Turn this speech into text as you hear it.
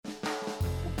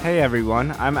Hey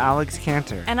everyone, I'm Alex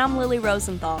Cantor. And I'm Lily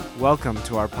Rosenthal. Welcome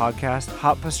to our podcast,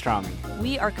 Hot Pastrami.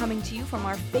 We are coming to you from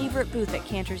our favorite booth at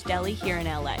Cantor's Deli here in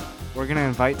LA. We're going to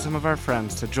invite some of our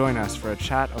friends to join us for a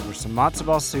chat over some matzo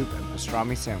ball soup and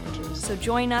pastrami sandwiches. So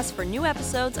join us for new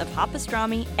episodes of Hot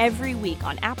Pastrami every week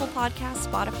on Apple Podcasts,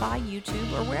 Spotify,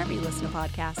 YouTube, or wherever you listen to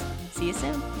podcasts. See you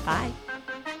soon. Bye.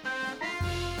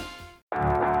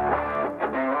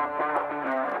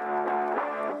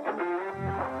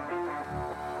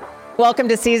 Welcome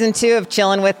to Season 2 of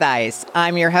Chillin' with Ice.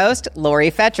 I'm your host, Lori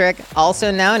Fetrick,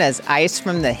 also known as Ice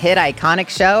from the hit iconic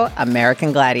show,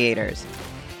 American Gladiators.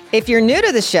 If you're new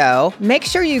to the show, make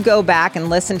sure you go back and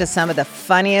listen to some of the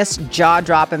funniest,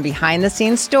 jaw-dropping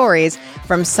behind-the-scenes stories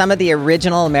from some of the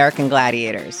original American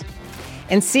Gladiators.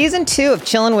 In Season 2 of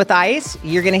Chillin' with Ice,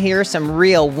 you're going to hear some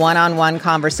real one-on-one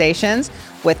conversations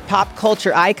with pop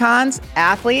culture icons,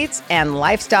 athletes, and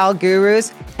lifestyle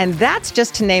gurus, and that's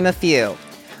just to name a few.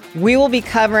 We will be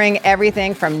covering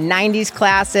everything from 90s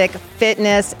classic,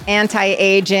 fitness,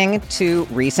 anti-aging, to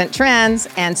recent trends,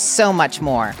 and so much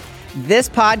more. This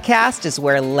podcast is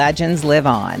where legends live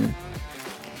on.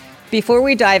 Before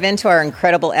we dive into our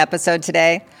incredible episode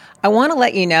today, I want to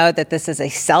let you know that this is a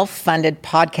self-funded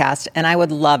podcast, and I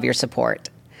would love your support.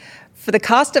 For the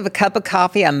cost of a cup of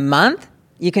coffee a month,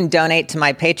 you can donate to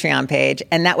my Patreon page,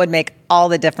 and that would make all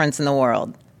the difference in the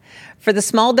world. For the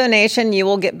small donation, you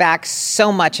will get back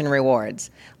so much in rewards.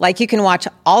 Like you can watch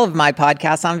all of my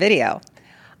podcasts on video.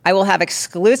 I will have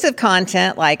exclusive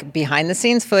content like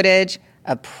behind-the-scenes footage,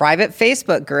 a private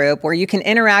Facebook group where you can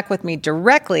interact with me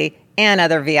directly and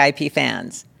other VIP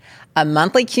fans, a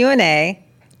monthly Q&A,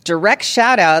 direct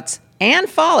shout-outs, and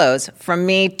follows from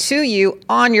me to you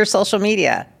on your social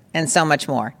media, and so much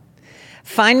more.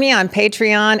 Find me on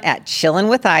Patreon at Chillin'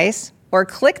 with Ice, or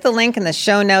click the link in the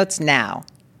show notes now.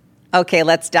 Okay,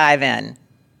 let's dive in.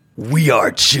 We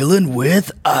are chilling with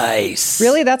ice.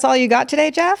 Really? That's all you got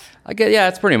today, Jeff? Yeah,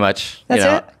 it's pretty much. That's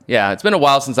it? Yeah, it's been a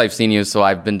while since I've seen you, so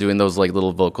I've been doing those like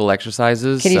little vocal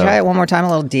exercises. Can you try it one more time, a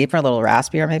little deeper, a little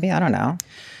raspier maybe? I don't know.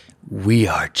 We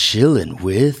are chilling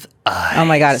with ice. Oh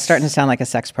my God, it's starting to sound like a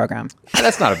sex program.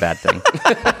 That's not a bad thing.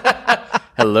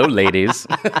 Hello, ladies.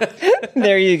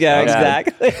 There you go,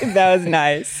 exactly. That was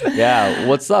nice. Yeah,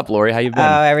 what's up, Lori? How you been?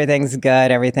 Oh, everything's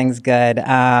good. Everything's good.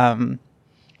 How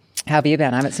have you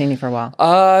been? I haven't seen you for a while.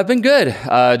 I've been good.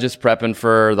 Just prepping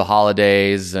for the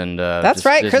holidays and. That's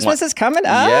right. Christmas is coming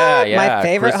up. Yeah. My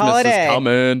favorite Christmas holiday. is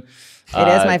coming. It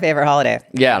is my favorite holiday.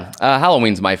 Yeah,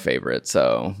 Halloween's my favorite.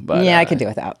 So, but yeah, I could do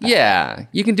without that. Yeah,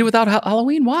 you can do without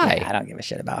Halloween. Why? Yeah, I don't give a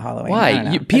shit about Halloween.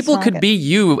 Why? People could be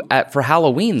you for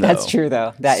Halloween, though. That's true,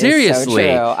 though. That Seriously,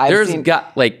 is so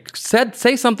true.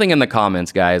 Say something in the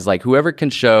comments, guys. Like whoever can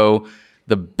show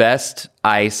the best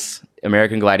ice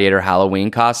American Gladiator Halloween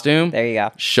costume. There you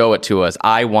go. Show it to us.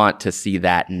 I want to see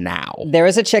that now. There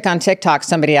is a chick on TikTok.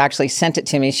 Somebody actually sent it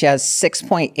to me. She has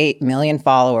 6.8 million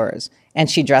followers. And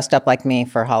she dressed up like me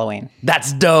for Halloween.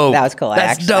 That's dope. That was cool.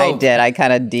 That's dope. I did. I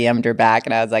kind of DM'd her back,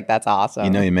 and I was like, that's awesome.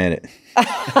 You know you made it.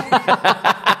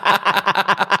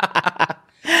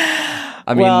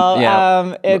 I mean,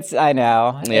 I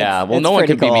know. Yeah, well, no one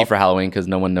can beat me for Halloween because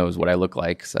no one knows what I look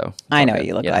like. So I know what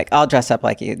you look like. I'll dress up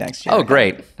like you next year. Oh,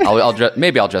 great!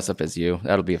 Maybe I'll dress up as you.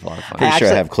 That'll be a lot of fun. Pretty sure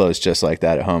I have clothes just like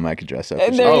that at home. I could dress up.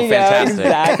 There you fantastic! Go.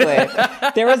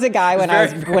 Exactly. There was a guy when I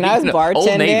was bartending.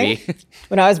 Old Navy.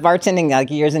 When I was bartending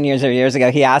like years and years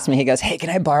ago, he asked me. He goes, "Hey, can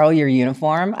I borrow your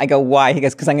uniform?" I go, "Why?" He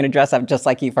goes, "Because I'm going to dress up just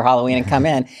like you for Halloween and come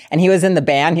in." And he was in the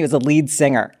band. He was a lead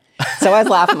singer. So I was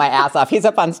laughing my ass off. He's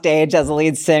up on stage as a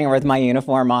lead singer with my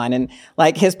uniform on, and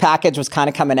like his package was kind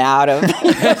of coming out of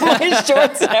my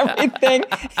shorts and everything.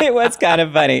 It was kind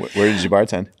of funny. Where did you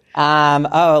bartend?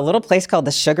 A little place called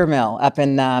the Sugar Mill up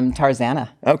in Tarzana.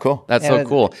 Oh, cool. That's so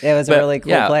cool. It was a really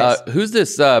cool place. Who's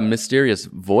this mysterious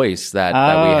voice that we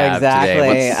have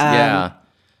today?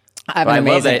 I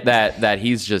love that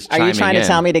he's just chiming in. Are you trying to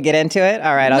tell me to get into it?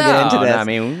 All right, I'll get into this. No, I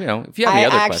mean, if you have any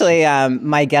other questions.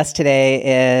 My guest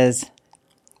today is,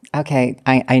 okay,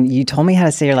 you told me how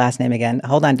to say your last name again.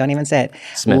 Hold on, don't even say it.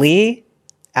 Smith. Lee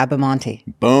Abbamonte.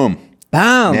 Boom.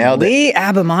 Nailed it. Lee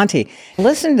Abbamonte.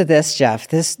 Listen to this, Jeff.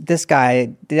 This guy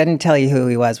didn't tell you who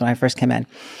he was when I first came in.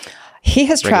 He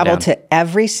has traveled to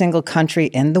every single country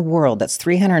in the world. That's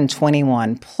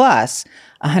 321 plus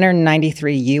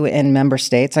 193 UN member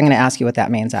states. I'm going to ask you what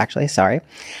that means, actually. Sorry.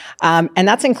 And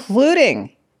that's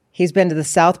including, he's been to the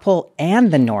South Pole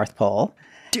and the North Pole,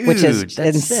 which is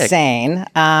insane.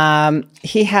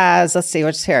 He has, let's see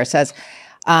what's here. It says,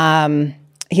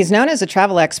 he's known as a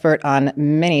travel expert on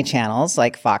many channels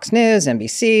like Fox News,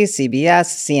 NBC,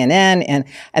 CBS, CNN,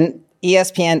 and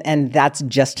ESPN, and that's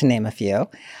just to name a few.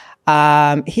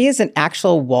 He is an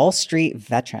actual Wall Street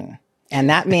veteran. And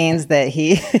that means that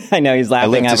I know he's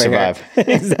laughing over here.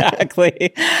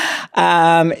 Exactly.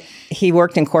 He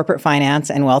worked in corporate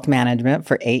finance and wealth management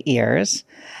for 8 years.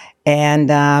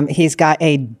 And he's got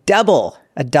a double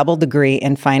degree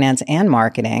in finance and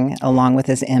marketing, along with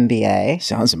his MBA.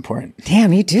 Sounds important.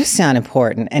 Damn, you do sound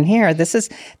important. And here, this is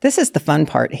the fun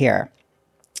part here.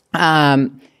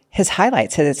 His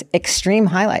highlights, his extreme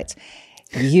highlights.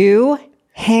 You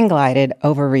hang glided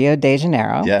over Rio de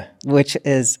Janeiro, which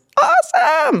is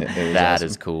awesome. That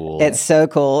is cool. It's so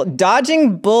cool.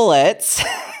 Dodging bullets.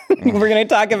 We're going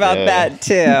to talk about that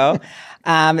too.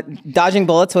 Dodging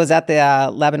bullets was at the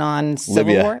Lebanon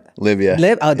Civil War. Libya.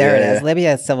 There it is.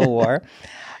 Libya Civil War.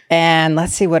 And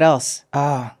let's see what else.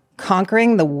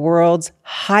 Conquering the world's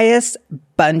highest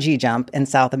bungee jump in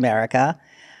South America.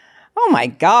 Oh my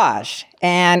gosh.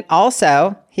 And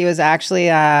also, he was actually,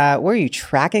 were you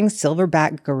tracking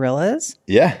silverback gorillas?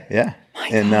 Yeah.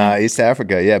 In East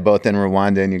Africa. Yeah, both in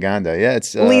Rwanda and Uganda. Yeah,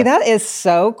 it's... Lee, that is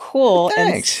so cool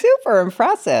and super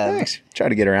impressive. Thanks. Try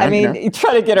to get around. You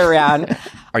try to get around.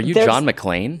 Are you John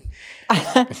McClane?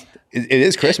 It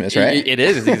is Christmas, right? It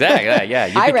is, exactly.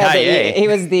 Yeah. I read that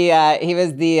he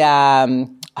was the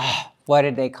what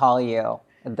did they call you?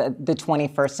 The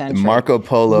 21st century. Marco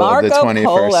Polo of the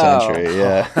 21st century.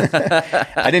 Yeah.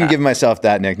 I didn't give myself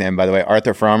that nickname, by the way.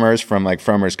 Arthur Frommer's from like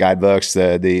Frommer's Guidebooks,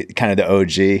 the kind of the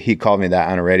OG. He called me that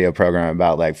on a radio program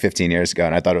about like 15 years ago,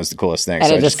 and I thought it was the coolest thing. And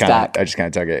so I just kind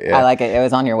of took it. Yeah. I like it. It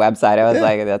was on your website. I was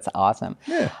like, that's awesome.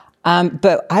 Yeah.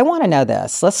 But I want to know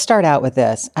this. Let's start out with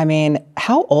this. I mean,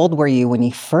 how old were you when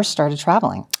you first started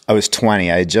traveling? I was 20.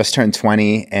 I had just turned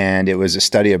 20, and it was a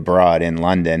study abroad in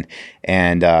London.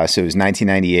 And so it was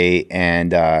 1998,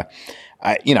 and I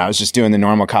was just doing the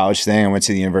normal college thing. I went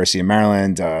to the University of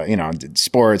Maryland, did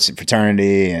sports and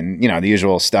fraternity and, the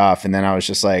usual stuff. And then I was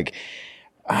just like,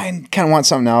 I kind of want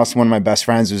something else. One of my best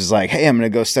friends was like, hey, I'm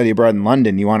going to go study abroad in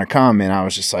London. You want to come? And I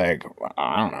was just like,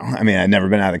 I don't know. I mean, I'd never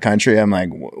been out of the country. I'm like,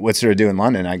 what's there to do in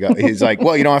London? He's like,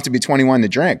 well, you don't have to be 21 to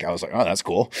drink. I was like, oh, that's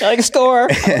cool. Like a store.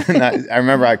 And I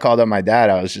remember I called up my dad.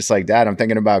 I was just like, Dad, I'm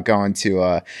thinking about going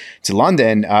to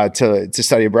London to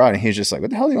study abroad. And he was just like,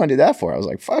 what the hell do you want to do that for? I was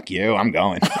like, fuck you, I'm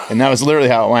going. And that was literally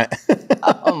how it went.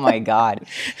 Oh my God.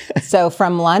 So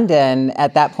from London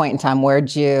at that point in time,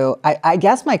 where'd you, I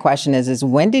guess my question is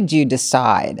when did you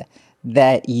decide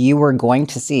that you were going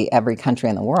to see every country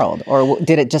in the world? Or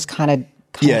did it just kind of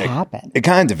happen? It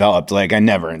kind of developed. Like I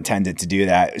never intended to do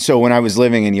that. So when I was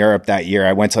living in Europe that year,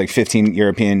 I went to like 15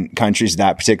 European countries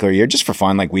that particular year, just for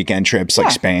fun, like weekend trips,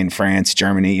 like Spain, France,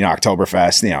 Germany,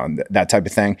 Oktoberfest, that type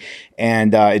of thing.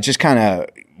 And it just kind of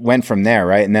went from there,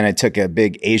 right? And then I took a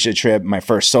big Asia trip, my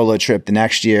first solo trip the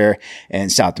next year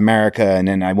in South America. And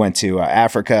then I went to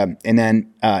Africa. And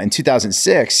then in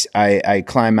 2006, I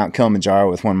climbed Mount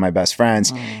Kilimanjaro with one of my best friends.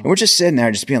 And we're just sitting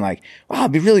there just being like, wow,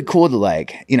 it'd be really cool to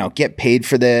like, get paid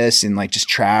for this and like just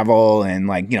travel and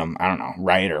like, I don't know,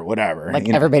 write or whatever. Like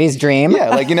everybody's dream. Yeah.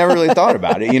 Like you never really thought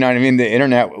about it. You know what I mean? The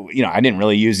internet, I didn't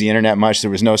really use the internet much.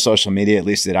 There was no social media, at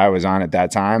least that I was on at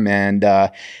that time. And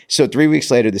so 3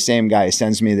 weeks later, the same guy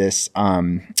sends me this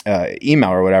email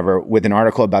or whatever with an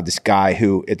article about this guy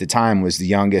who at the time was the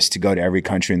youngest to go to every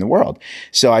country in the world.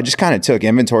 So I just kind of took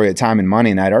inventory of time and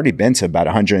money, and I'd already been to about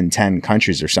 110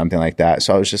 countries or something like that.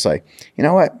 So I was just like, you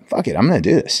know what? Fuck it. I'm going to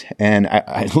do this. And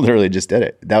I literally just did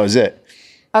it. That was it.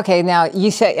 Okay. Now you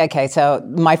say, so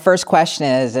my first question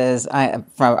is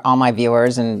for all my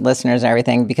viewers and listeners and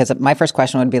everything, because my first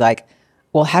question would be like,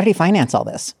 well, how did he finance all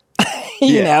this?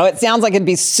 It sounds like it'd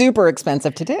be super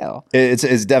expensive to do. It's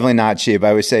definitely not cheap.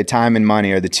 I would say time and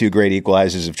money are the two great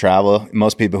equalizers of travel.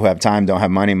 Most people who have time don't have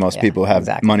money. Most people who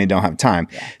have money don't have time.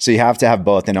 Yeah. So you have to have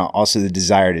both and also the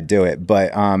desire to do it.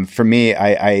 But for me,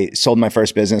 I sold my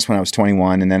first business when I was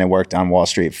 21, and then I worked on Wall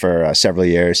Street for several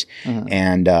years. Mm-hmm.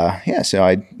 And so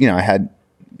I had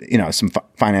some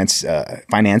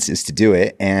finances to do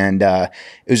it. And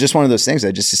it was just one of those things.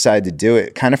 I just decided to do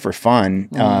it kind of for fun.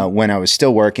 Mm-hmm. When I was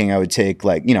still working, I would take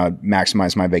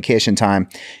maximize my vacation time.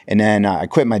 And then I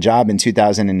quit my job in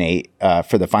 2008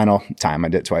 for the final time. I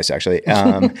did it twice actually,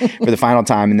 for the final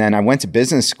time. And then I went to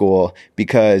business school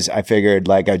because I figured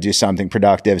like I'd do something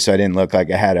productive so I didn't look like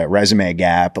I had a resume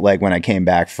gap like when I came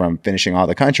back from finishing all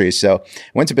the countries. So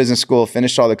I went to business school,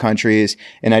 finished all the countries,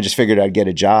 and I just figured I'd get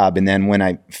a job. And then when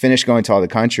I finished going to all the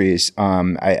countries,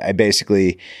 I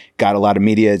basically got a lot of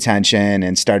media attention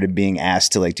and started being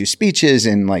asked to like do speeches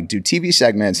and like do TV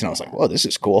segments. And I was like, whoa, this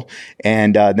is cool.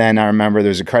 And then I remember there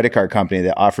was a credit card company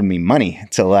that offered me money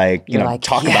to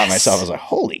talk about myself. I was like,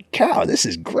 holy cow, this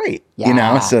is great.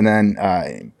 So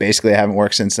then basically I haven't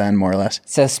worked since then, more or less.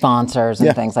 So sponsors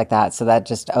and things like that. So that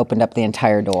just opened up the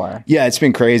entire door. Yeah, it's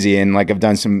been crazy. And like I've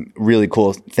done some really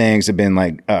cool things. I've been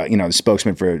like, the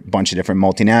spokesman for a bunch of different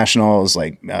multinationals,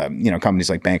 like, companies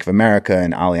like Bank of America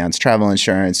and Allianz Travel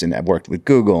Insurance. And I've worked with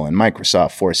Google and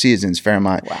Microsoft, Four Seasons,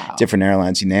 Fairmont, different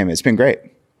airlines, you name it. It's been great.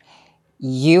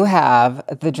 You have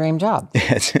the dream job.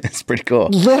 It's pretty cool.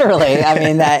 Literally. I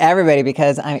mean, that everybody,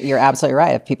 because you're absolutely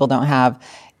right. If people don't have,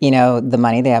 the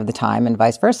money, they have the time and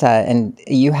vice versa. And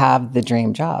you have the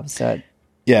dream job. So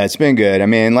yeah, it's been good. I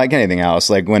mean, like anything else,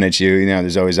 like when it's you,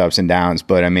 there's always ups and downs.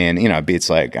 But I mean, it beats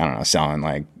like, I don't know, selling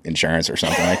like insurance or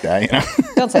something like that,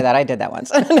 Don't say that. I did that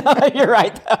once. No, you're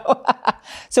right, though.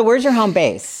 So where's your home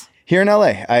base? Here in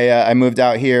LA. I moved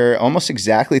out here almost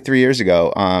exactly 3 years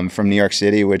ago from New York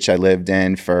City, which I lived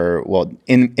in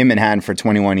in Manhattan for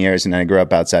 21 years. And then I grew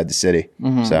up outside the city.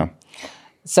 Mm-hmm.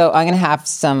 So I'm going to have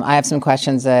I have some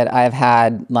questions that I've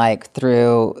had like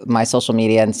through my social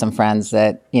media and some friends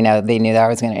that, they knew that I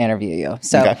was going to interview you.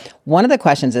 So one of the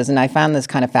questions is, and I found this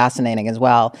kind of fascinating as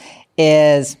well,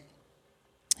 is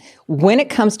when it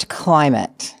comes to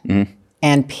climate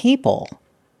and people,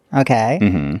 okay?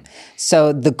 Mm-hmm.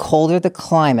 So the colder the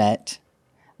climate,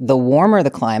 the warmer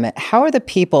the climate, how are the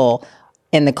people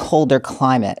in the colder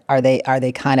climate? Are they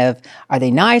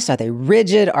nice? Are they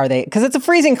rigid? Because it's a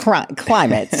freezing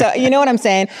climate. So you know what I'm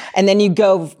saying? And then you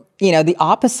go, the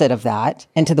opposite of that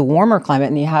into the warmer climate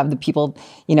and you have the people,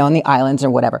 on the islands or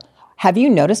whatever. Have you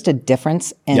noticed a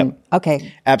difference in? Yep.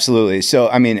 Okay. Absolutely. So,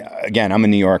 I mean, again, I'm a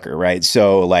New Yorker, right?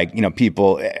 So like,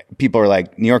 people are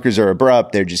like, New Yorkers are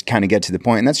abrupt. They just kind of get to the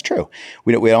point. And that's true.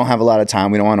 We don't have a lot of time.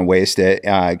 We don't want to waste it.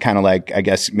 Kind of like, I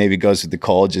guess maybe it goes with the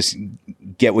cold, just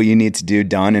get what you need to do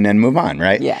done and then move on,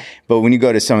 right? Yeah. But when you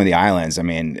go to some of the islands, I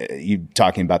mean, you're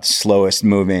talking about the slowest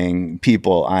moving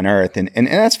people on earth and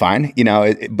that's fine,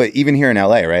 but even here in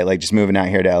LA, right? Like just moving out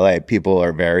here to LA, people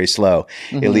are very slow,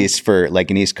 at least for like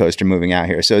an East Coaster moving out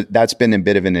here. So that's been a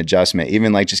bit of an adjustment.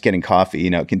 Even like just getting coffee,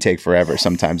 it can take forever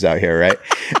sometimes out here, right?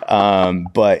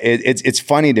 But it's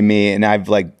funny to me, and I've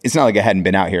like, it's not like I hadn't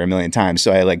been out here a million times,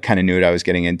 so I like kind of knew what I was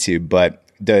getting into. But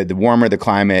the warmer the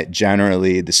climate,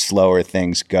 generally the slower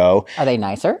things go. Are they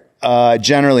nicer?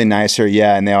 Generally nicer,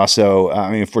 yeah. And they also,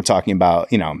 if we're talking about,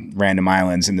 random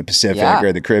islands in the Pacific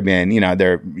or the Caribbean,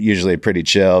 they're usually pretty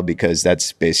chill because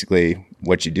that's basically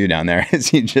what you do down there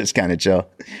is you just kind of chill.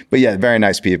 But yeah, very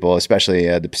nice people, especially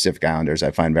the Pacific Islanders, I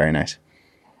find very nice.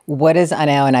 I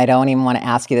know, and I don't even want to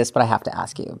ask you this, but I have to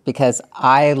ask you because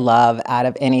I love, out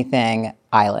of anything,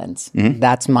 islands. Mm-hmm.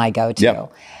 That's my go-to.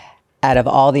 Yep. Out of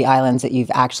all the islands that you've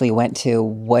actually went to,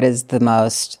 what is the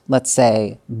most, let's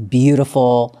say,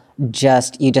 beautiful,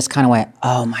 you just kind of went,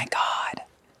 oh my God.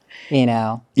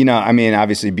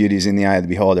 Obviously beauty's in the eye of the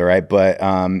beholder, right? But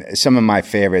some of my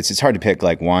favorites, it's hard to pick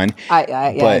like one. I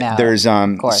know. There's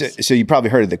so you probably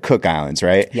heard of the Cook Islands,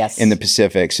 right? Yes. In the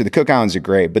Pacific. So the Cook Islands are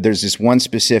great, but there's this one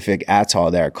specific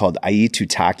atoll there called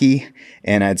Aitutaki,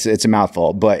 and it's a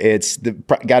mouthful, but it's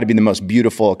got to be the most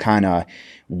beautiful kind of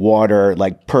water,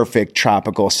 like perfect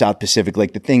tropical South Pacific,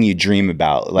 like the thing you dream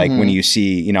about. Like when you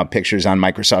see, pictures on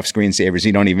Microsoft screensavers,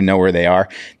 you don't even know where they are.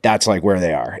 That's like where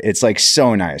they are. It's like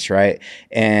so nice, right?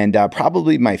 And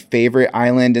probably my favorite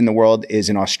island in the world is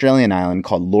an Australian island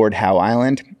called Lord Howe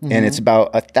Island. Mm-hmm. And it's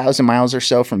about 1,000 miles or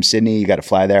so from Sydney. You got to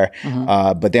fly there.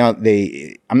 Mm-hmm. But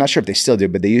I'm not sure if they still do,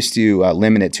 but they used to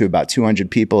limit it to about 200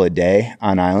 people a day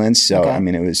on islands. So, okay. I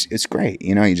mean, it's great.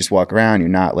 You just walk around, you're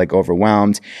not like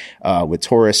overwhelmed with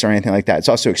tourists or anything like that. It's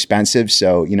also expensive.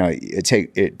 So,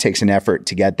 it takes an effort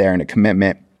to get there and a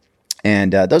commitment.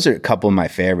 And those are a couple of my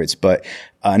favorites. But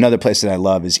another place that I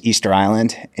love is Easter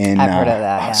Island. And I've heard of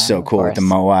that. It's so cool with the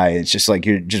moai. It's just like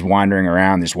you're just wandering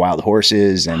around. There's wild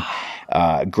horses and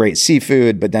great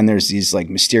seafood. But then there's these like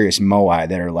mysterious moai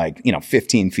that are like,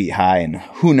 15 feet high. And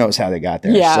who knows how they got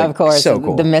there. Yeah, like, of course. So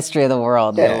cool. The mystery of the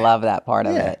world. Yeah. I love that part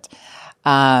of it.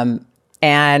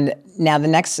 And now the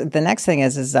next thing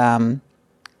is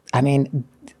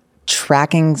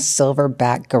tracking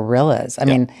silverback gorillas. I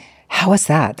mean, how is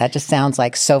that? That just sounds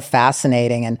like so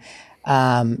fascinating and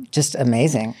just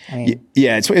amazing. I mean,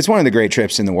 it's one of the great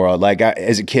trips in the world. Like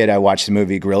as a kid, I watched the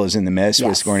movie Gorillas in the Mist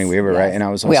with Sigourney Weaver, right? And I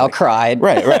was we all like, cried,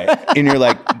 right. And you're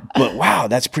like, but wow,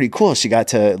 that's pretty cool. She got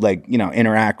to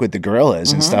interact with the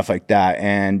gorillas and stuff like that.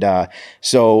 And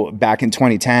so back in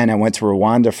 2010, I went to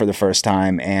Rwanda for the first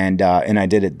time, and I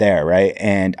did it there, right?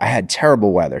 And I had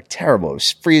terrible weather, terrible. It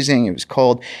was freezing. It was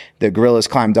cold. The gorillas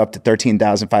climbed up to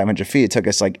 13,500 feet. It took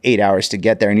us like 8 hours to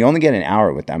get there, and you only get an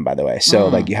hour with them, by the way. So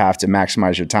like you have to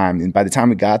maximize your time. And by the time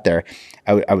we got there,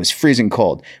 I was freezing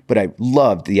cold, but I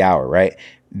loved the hour, right?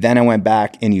 Then I went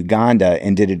back in Uganda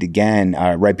and did it again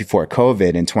right before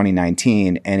COVID in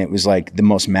 2019. And it was like the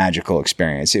most magical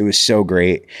experience. It was so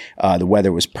great. The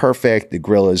weather was perfect. The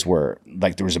gorillas were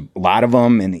like, there was a lot of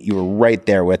them and you were right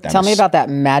there with them. Tell me about that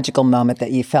magical moment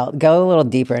that you felt. Go a little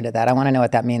deeper into that. I want to know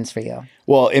what that means for you.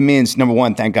 Well, it means, number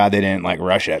one, thank God they didn't like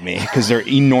rush at me because they're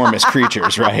enormous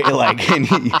creatures, right? Like, and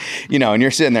and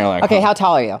you're sitting there like, okay, how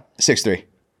tall are you? 6'3".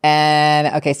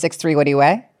 And okay, 6'3", what do you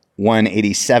weigh?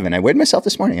 187. I weighed myself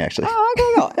this morning, actually. Oh,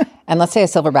 okay, go. And let's say a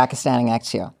silverback is standing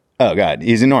next to you. Oh God,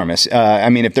 he's enormous. I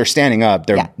mean, if they're standing up,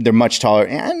 they're much taller,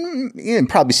 and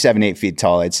probably 7-8 feet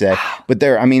tall, I'd say. But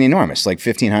they're, enormous, like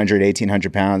 1,500,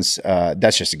 1,800 pounds.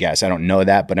 That's just a guess. I don't know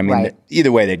that, but I mean,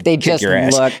 either way, they kick just your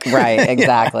ass. Look right,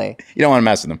 exactly. You don't want to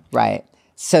mess with them, right?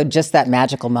 So just that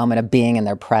magical moment of being in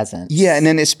their presence. Yeah, and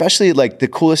then especially like the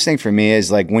coolest thing for me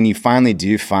is like when you finally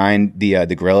do find the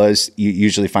gorillas, you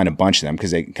usually find a bunch of them because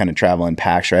they kind of travel in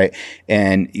packs, right?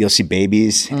 And you'll see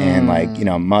babies and like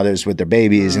mothers with their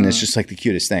babies, and it's just like the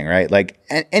cutest thing, right? Like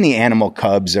any animal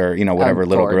cubs or whatever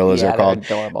little gorillas are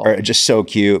called are just so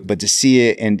cute. But to see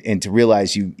it and to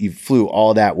realize you flew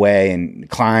all that way and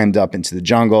climbed up into the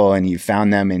jungle and you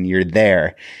found them and you're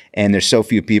there. And there's so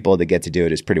few people that get to do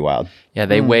it. It's pretty wild. Yeah,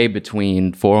 they weigh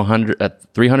between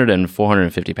 300 and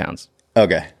 450 pounds.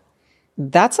 Okay.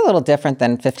 That's a little different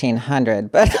than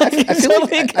 1,500, but I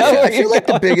feel like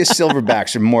the biggest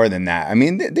silverbacks are more than that. I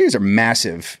mean, these are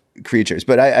massive creatures,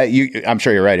 but I'm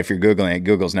sure you're right. If you're Googling it,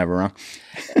 Google's never wrong.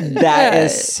 That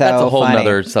is so That's a whole funny.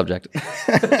 nother subject.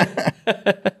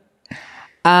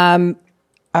 All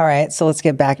right, so let's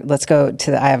get back. Let's go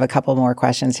to I have a couple more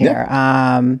questions here.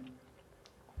 Yeah.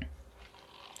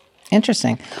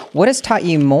 Interesting. What has taught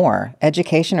you more,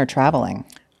 education or traveling?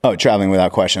 Oh, traveling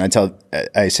without question.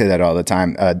 I say that all the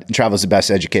time. Travel is the best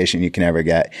education you can ever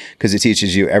get because it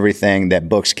teaches you everything that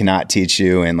books cannot teach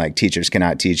you and like teachers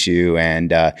cannot teach you.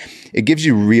 And it gives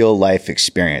you real life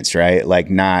experience, right? Like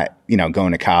not,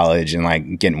 going to college and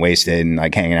like getting wasted and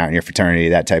like hanging out in your fraternity,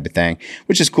 that type of thing,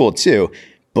 which is cool too.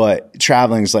 But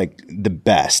traveling is like the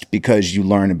best because you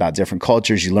learn about different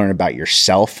cultures. You learn about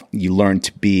yourself. You learn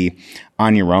to be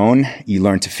on your own. You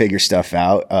learn to figure stuff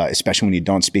out, especially when you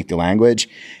don't speak the language.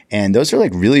 And those are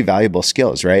like really valuable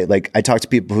skills, right? Like I talk to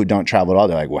people who don't travel at all.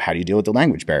 They're like, well, how do you deal with the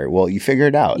language barrier? Well, you figure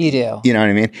it out. You do. You know what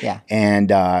I mean? Yeah.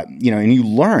 And, and you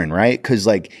learn, right? Because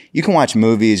like you can watch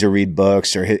movies or read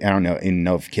books or I don't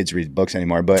know if kids read books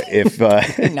anymore, but if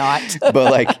not,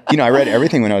 but like, I read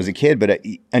everything when I was a kid, but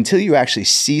until you actually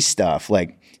see stuff,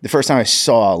 like the first time I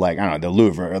saw like, I don't know, the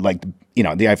Louvre or like,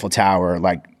 the Eiffel Tower,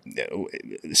 like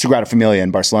Sagrada Familia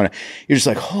in Barcelona, you're just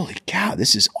like, holy cow,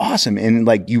 this is awesome. And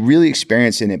like you really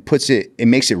experience it and it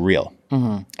makes it real.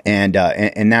 Mm-hmm.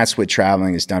 And that's what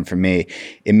traveling has done for me.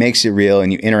 It makes it real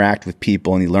and you interact with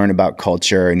people and you learn about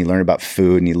culture and you learn about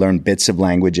food and you learn bits of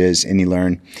languages and you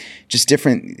learn just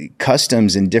different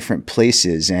customs in different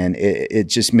places. And it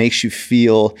just makes you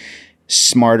feel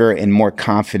smarter and more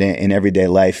confident in everyday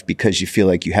life because you feel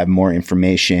like you have more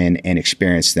information and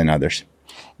experience than others.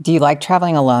 Do you like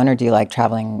traveling alone or do you like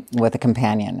traveling with a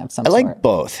companion of some sort? I like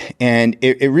both. And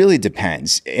it really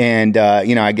depends. And,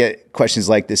 I get questions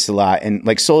like this a lot. And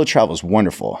like solo travel is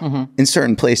wonderful in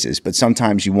certain places, but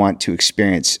sometimes you want to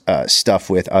experience stuff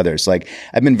with others. Like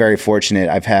I've been very fortunate.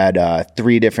 I've had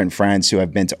 3 different friends who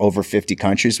I've been to over 50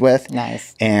 countries with.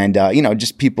 Nice. And,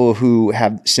 just people who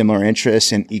have similar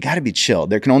interests and you got to be chill.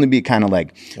 There can only be kind of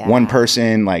like one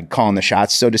person like calling the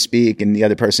shots, so to speak. And the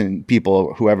other person,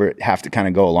 whoever have to kind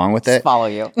of go along with it. Just follow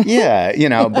you.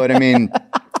 Yeah, but I mean,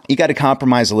 you got to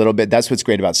compromise a little bit. That's what's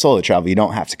great about solo travel. You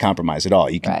don't have to compromise at all.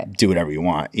 You can do whatever you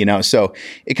want, So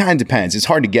it kind of depends. It's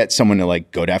hard to get someone to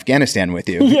like go to Afghanistan with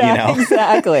you,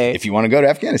 exactly. If you want to go to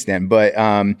Afghanistan. But,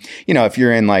 if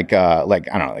you're in like I don't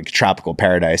know, like a tropical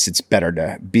paradise, it's better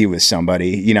to be with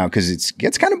somebody, because it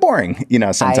gets kind of boring,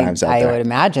 sometimes out there. I would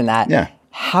imagine that. Yeah.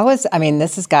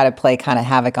 This has got to play kind of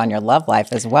havoc on your love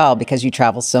life as well because you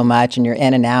travel so much and you're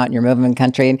in and out and you're moving in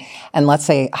country. And let's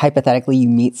say hypothetically you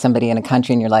meet somebody in a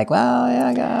country and you're like, well,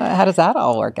 yeah, how does that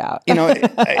all work out?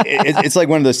 It's like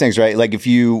one of those things, right? Like if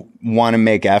you want to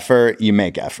make effort, you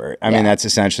make effort. I mean, that's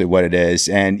essentially what it is.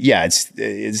 And yeah,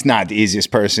 it's not the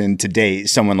easiest person to date,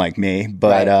 someone like me,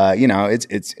 but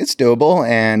it's doable.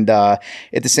 And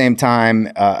at the same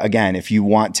time, again, if you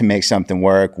want to make something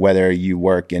work, whether you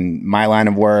work in my line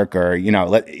of work or,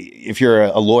 if you're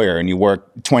a lawyer and you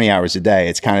work 20 hours a day,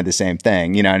 it's kind of the same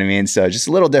thing. You know what I mean? So just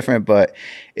a little different, but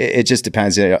it just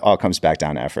depends. It all comes back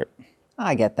down to effort.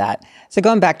 I get that. So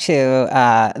going back to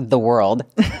the world,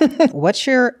 what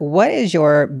is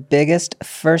your biggest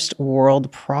first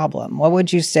world problem? What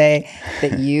would you say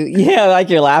that like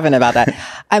you're laughing about that.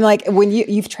 I'm like, when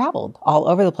you've traveled all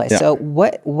over the place. Yeah. So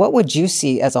what would you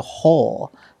see as a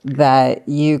whole that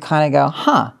you kind of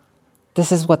go,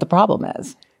 this is what the problem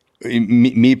is?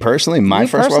 Me personally, my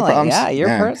first world problems? Yeah, your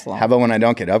personal. How about when I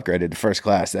don't get upgraded to first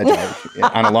class? That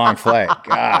on a long flight.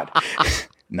 God.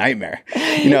 Nightmare.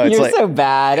 You're like, so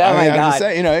bad. Oh my God.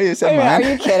 Saying, you said are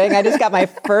you kidding? I just got my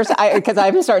first, because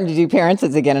I'm starting to do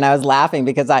appearances again, and I was laughing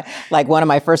because one of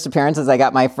my first appearances, I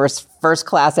got my first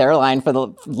class airline for the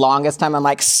longest time. I'm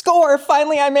like, score,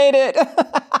 finally I made it.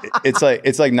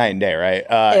 It's like night and day, right?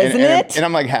 Isn't it? And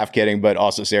I'm like half kidding, but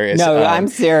also serious. No, I'm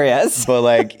serious.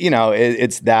 But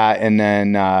it's that, and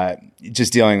then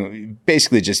just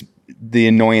basically just the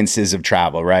annoyances of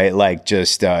travel, right? Like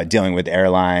just dealing with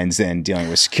airlines and dealing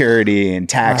with security and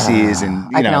taxis,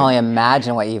 and I can only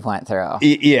imagine what you've went through.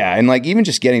 Yeah, and even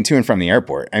just getting to and from the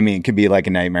airport. I mean, it could be like a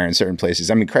nightmare in certain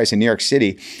places. I mean, Christ, in New York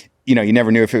City, you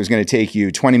never knew if it was going to take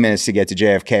you 20 minutes to get to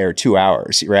JFK or 2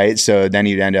 hours, right? So then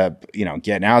you'd end up,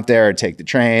 getting out there or take the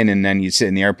train, and then you'd sit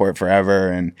in the airport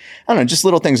forever. And I don't know, just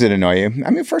little things that annoy you.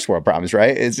 I mean, first world problems,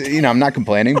 right? It's, I'm not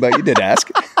complaining, but you did ask.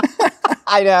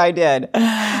 I know I did.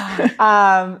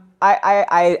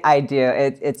 I do.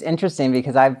 It's interesting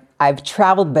because I've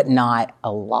traveled, but not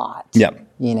a lot. Yep.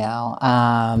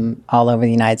 All over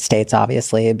the United States,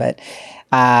 obviously, but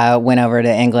went over to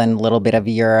England, a little bit of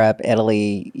Europe,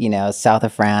 Italy, south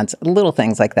of France, little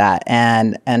things like that,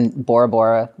 and Bora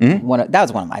Bora. Mm-hmm. That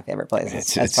was one of my favorite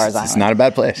places as far as I went. It's not a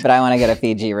bad place, but I want to go to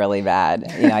Fiji really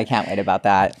bad. I can't wait about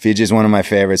that. Fiji is one of my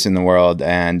favorites in the world,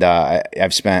 and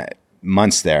I've spent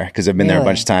months there because I've been there a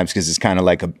bunch of times because it's kind of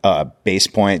like a base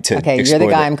point to explore. You're the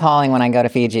guy I'm calling when I go to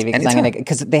Fiji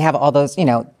because they have all those,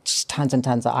 just tons and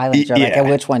tons of islands. You're like,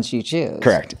 which ones do you choose?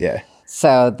 Correct. Yeah.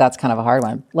 So that's kind of a hard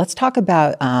one. Let's talk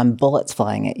about bullets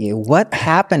flying at you. What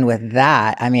happened with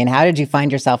that? I mean, how did you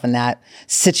find yourself in that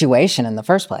situation in the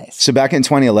first place? So back in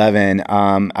 2011,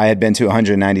 I had been to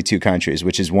 192 countries,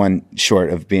 which is one short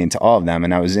of being to all of them.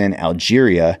 And I was in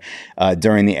Algeria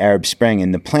during the Arab Spring.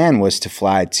 And the plan was to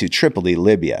fly to Tripoli,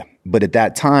 Libya. But at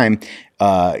that time,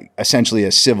 essentially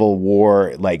a civil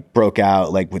war broke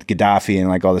out with Gaddafi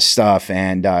and all this stuff,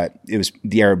 and it was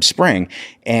the Arab Spring,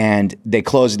 and they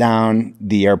closed down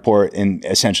the airport and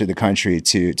essentially the country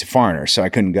to foreigners. So I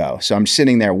couldn't go. So I'm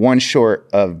sitting there one short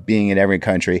of being in every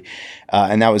country,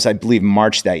 and that was, I believe,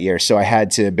 March that year. So I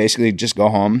had to basically just go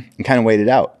home and kind of wait it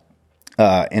out.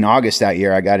 In August that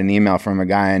year, I got an email from a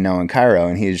guy I know in Cairo,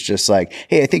 and he was just like,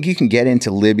 hey, I think you can get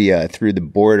into Libya through the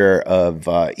border of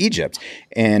Egypt.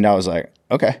 And I was like,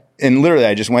 okay. And literally,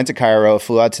 I just went to Cairo,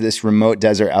 flew out to this remote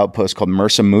desert outpost called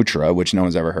Mersa Mutra, which no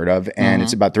one's ever heard of. And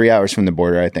it's about 3 hours from the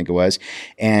border, I think it was.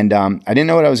 And I didn't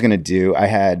know what I was going to do. I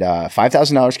had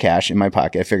 $5,000 cash in my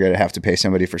pocket. I figured I'd have to pay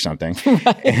somebody for something.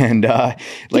 Right. And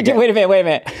wait a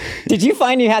minute. Did you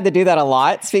find you had to do that a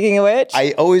lot, speaking of which?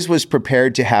 I always was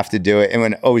prepared to have to do it and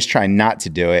would always try not to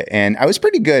do it. And I was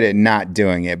pretty good at not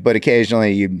doing it. But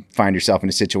occasionally you find yourself in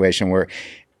a situation where,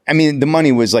 I mean, the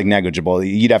money was negligible.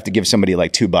 You'd have to give somebody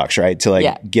 $2, right,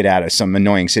 to get out of some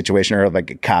annoying situation, or a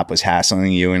cop was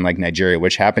hassling you in Nigeria,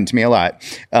 which happened to me a lot.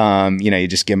 You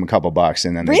just give them a couple bucks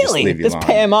and then they just leave you alone. Just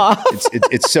pay them off.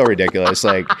 It's so ridiculous,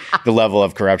 the level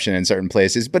of corruption in certain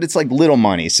places. But it's little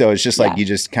money, so it's just you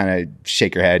just kind of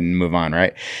shake your head and move on,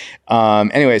 right?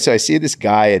 Anyway, so I see this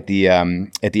guy at the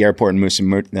airport in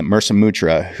Mersa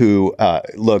Mutra who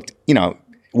looked,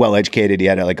 well-educated. He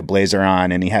had a blazer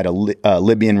on, and he had a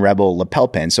Libyan rebel lapel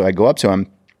pin. So I go up to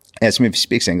him, asked me if he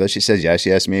speaks English. He says yes.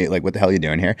 He asked me what the hell are you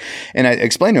doing here? And I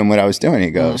explained to him what I was doing. He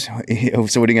goes, so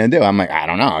what are you going to do? I'm like, I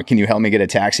don't know. Can you help me get a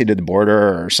taxi to the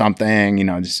border or something?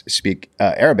 Just speak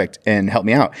Arabic and help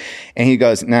me out. And he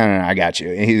goes, no, I got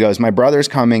you. And he goes, my brother's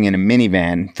coming in a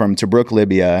minivan from Tobruk,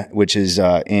 Libya, which is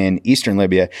in eastern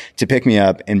Libya, to pick me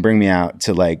up and bring me out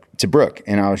to Tobruk.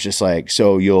 And I was just like,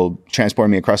 so you'll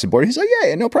transport me across the border? He's like,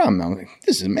 yeah, no problem. I'm like,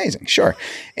 this is amazing. Sure.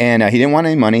 And he didn't want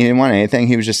any money. He didn't want anything.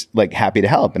 He was just happy to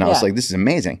help. And I was like, this is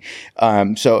amazing.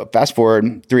 So fast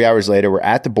forward 3 hours later, we're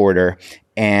at the border,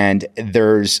 and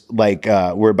there's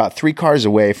we're about 3 cars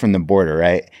away from the border,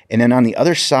 right? And then on the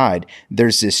other side,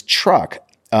 there's this truck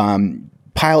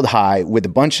piled high with a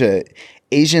bunch of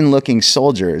Asian-looking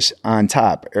soldiers on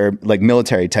top, or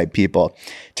military type people.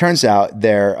 Turns out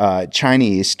they're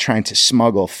Chinese trying to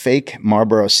smuggle fake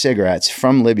Marlboro cigarettes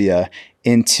from Libya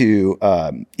into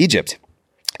Egypt.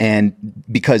 And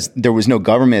because there was no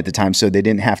government at the time, so they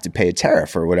didn't have to pay a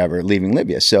tariff or whatever leaving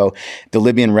Libya. So the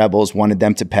Libyan rebels wanted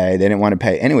them to pay. They didn't want to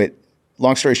pay. Anyway,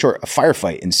 long story short, a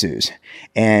firefight ensues.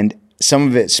 And some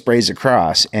of it sprays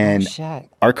across, and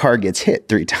our car gets hit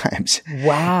 3 times.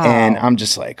 Wow. And I'm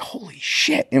just like, holy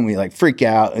shit. And we like freak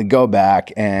out and go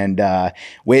back and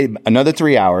wait another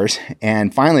 3 hours.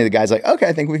 And finally the guy's like, okay,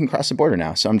 I think we can cross the border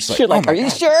now. So I'm just like, you're like, are you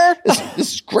sure? This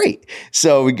is great.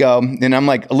 So we go, and I'm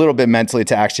like a little bit mentally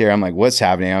taxed here. I'm like, what's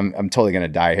happening? I'm totally going to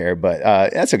die here, but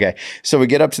that's okay. So we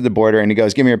get up to the border and he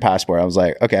goes, give me your passport. I was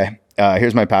like, okay.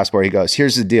 Here's my passport. He goes,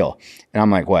 here's the deal. And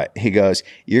I'm like, what? He goes,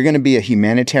 you're going to be a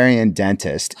humanitarian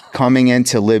dentist coming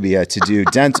into Libya to do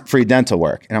free dental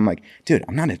work. And I'm like, dude,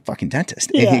 I'm not a fucking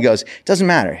dentist. Yeah. And he goes, doesn't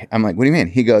matter. I'm like, what do you mean?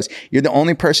 He goes, you're the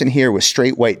only person here with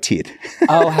straight white teeth.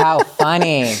 Oh, how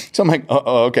funny. So I'm like,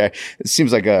 oh, okay. It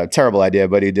seems like a terrible idea,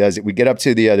 but he does it. We get up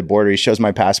to the border. He shows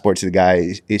my passport to the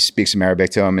guy. He speaks some Arabic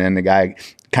to him. And then the guy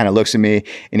kind of looks at me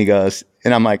and he goes,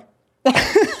 and I'm like,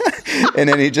 and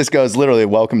then he just goes, literally,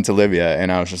 welcome to Libya.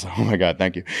 And I was just like, oh my God,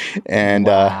 thank you. And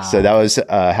so that was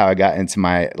how I got into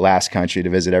my last country to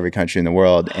visit every country in the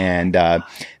world. And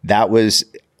that was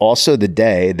also the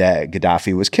day that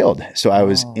Gaddafi was killed. So I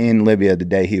was in Libya the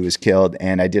day he was killed,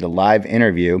 and I did a live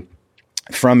interview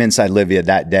from inside Libya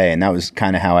that day. And that was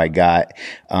kind of how I got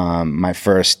my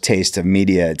first taste of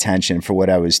media attention for what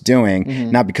I was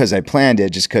doing. Not because I planned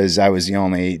it, just because I was the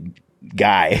only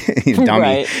guy,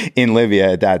 dummy in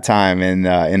Libya at that time. And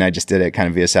I just did it kind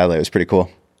of via satellite. It was pretty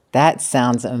cool. That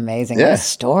sounds amazing. What a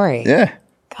story. Yeah.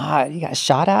 God, you got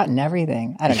shot out and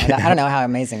everything. I don't know. I don't know how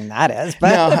amazing that is,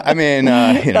 but no, I mean,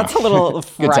 that's a little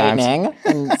frightening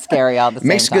and scary all at the same time.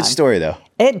 Makes a good story though.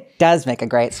 It does make a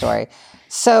great story.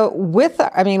 So what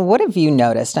have you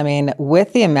noticed? I mean,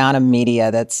 with the amount of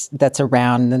media that's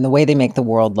around and the way they make the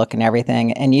world look and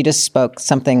everything, and you just spoke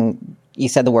something, you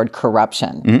said the word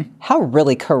corruption. How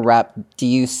really corrupt do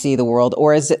you see the world,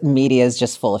 or is it media is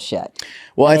just full of shit?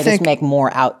 Well, I think just make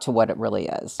more out to what it really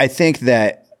is. I think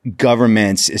that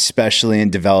governments, especially in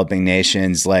developing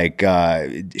nations, like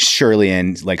surely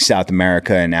in like South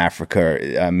America and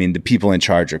Africa, I mean, the people in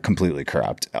charge are completely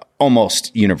corrupt,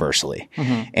 almost universally.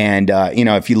 And,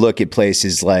 if you look at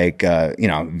places like,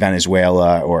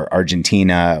 Venezuela or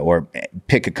Argentina, or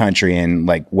pick a country in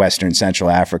like Western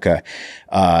Central Africa,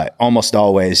 almost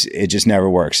always it just never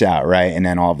works out, right? And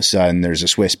then all of a sudden there's a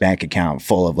Swiss bank account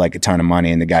full of like a ton of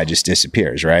money and the guy just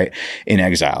disappears, right? In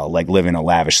exile, like living a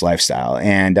lavish lifestyle.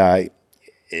 And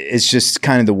it's just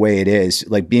kind of the way it is.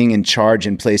 Like being in charge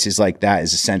in places like that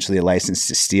is essentially a license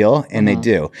to steal, and they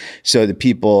do. So the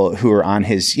people who are on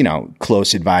his,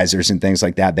 close advisors and things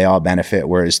like that, they all benefit,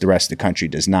 whereas the rest of the country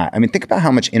does not. I mean, think about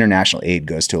how much international aid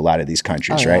goes to a lot of these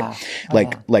countries, right?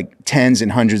 Like tens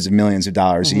and hundreds of millions of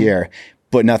dollars a year.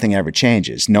 But nothing ever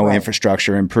changes. No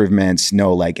infrastructure improvements,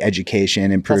 no like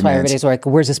education improvements. That's why everybody's like,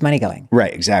 where's this money going?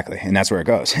 Right, exactly. And that's where it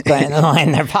goes. Going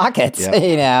in their pockets,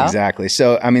 Exactly.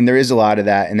 So, I mean, there is a lot of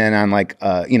that. And then on like,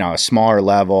 a smaller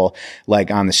level,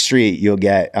 like on the street, you'll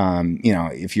get,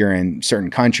 if you're in certain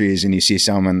countries and you see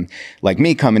someone like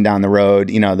me coming down the road,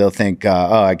 they'll think,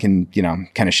 I can,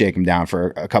 kind of shake them down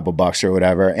for a couple bucks or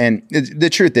whatever. And the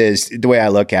truth is, the way I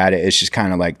look at it, it's just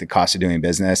kind of like the cost of doing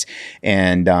business.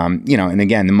 And, and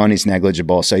again, the money's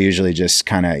negligible. So I usually just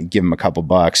kind of give them a couple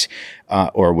bucks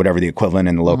or whatever the equivalent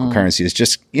in the local currency is.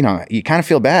 Just, you kind of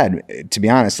feel bad, to be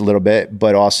honest, a little bit,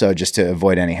 but also just to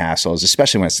avoid any hassles,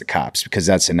 especially when it's the cops, because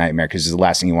that's a nightmare, because the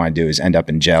last thing you want to do is end up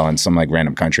in jail in some like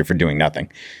random country for doing nothing.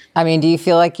 I mean, do you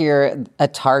feel like you're a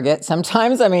target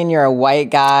sometimes? I mean, you're a white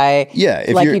guy. Yeah.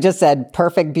 Like you just said,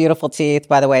 perfect, beautiful teeth.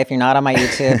 By the way, if you're not on my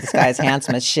YouTube, this guy's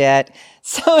handsome as shit.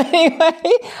 So anyway,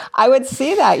 I would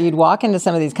see that. You'd walk into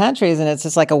some of these countries and it's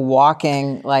just like a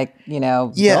walking, like,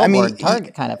 billboard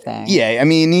target kind of thing. Yeah. I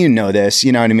mean, this,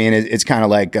 you know what I mean? It's kind of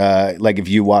like if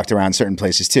you walked around certain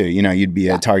places too, you'd be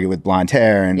a target with blonde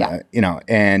hair and,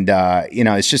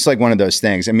 it's just like one of those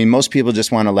things. I mean, most people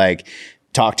just want to like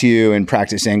talk to you and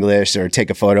practice English or take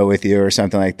a photo with you or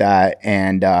something like that.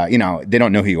 And, they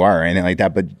don't know who you are or anything like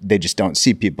that, but they just don't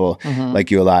see people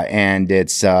like you a lot. And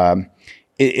it's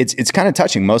kind of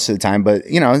touching most of the time, but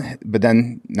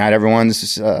then not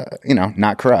everyone's,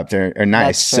 not corrupt or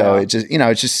nice. So it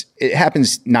just, it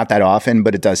happens not that often,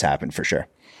 but it does happen for sure.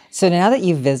 So now that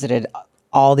you've visited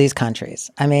all these countries,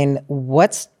 I mean,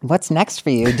 what's next for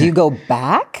you? Do you go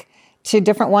back to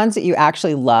different ones that you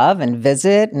actually love and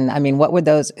visit? And I mean, where would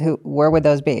those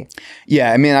be?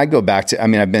 Yeah, I mean, I've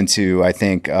been to, I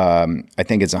think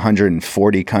it's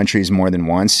 140 countries more than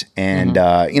once. And,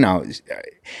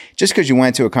 just because you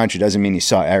went to a country doesn't mean you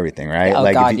saw everything, right?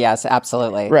 Oh, God, yes,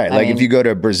 absolutely. Right. If you go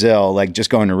to Brazil, like just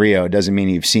going to Rio doesn't mean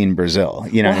you've seen Brazil.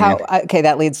 Okay,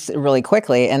 that leads really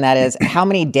quickly. And that is, how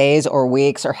many days or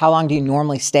weeks or how long do you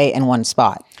normally stay in one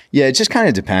spot? Yeah, it just kind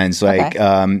of depends.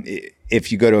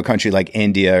 if you go to a country like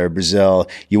India or Brazil,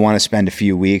 you want to spend a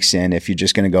few weeks in if you're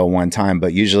just going to go one time.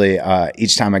 But usually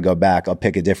each time I go back, I'll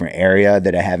pick a different area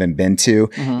that I haven't been to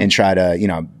and try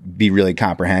to, be really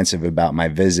comprehensive about my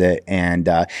visit. And,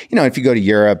 if you go to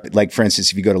Europe, like for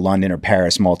instance, if you go to London or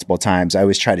Paris multiple times, I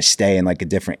always try to stay in like a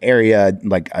different area,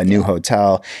 like a new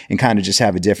hotel, and kind of just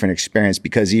have a different experience,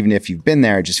 because even if you've been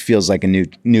there, it just feels like a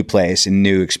new place and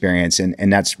new experience.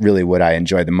 And that's really what I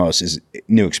enjoy the most, is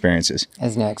new experiences.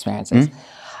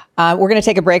 We're going to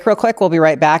take a break real quick. We'll be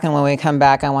right back. And when we come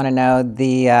back, I want to know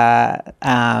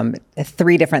the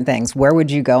 3 different things. Where would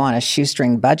you go on a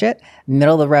shoestring budget,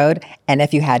 middle of the road? And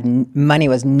if you had money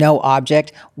was no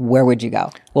object, where would you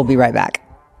go? We'll be right back.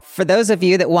 For those of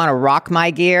you that want to rock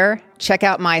my gear, check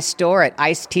out my store at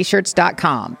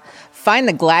icet-shirts.com. Find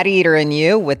the gladiator in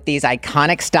you with these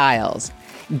iconic styles.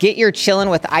 Get your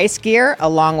Chillin' with Ice gear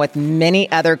along with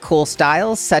many other cool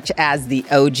styles, such as the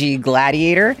OG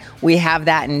Gladiator. We have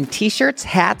that in t-shirts,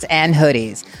 hats, and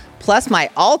hoodies. Plus my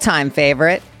all-time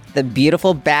favorite, the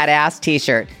beautiful badass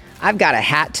t-shirt. I've got a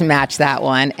hat to match that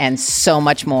one and so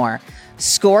much more.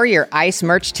 Score your Ice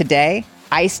merch today,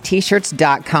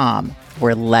 icet-shirts.com,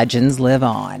 where legends live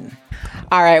on.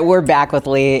 All right, we're back with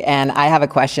Lee, and I have a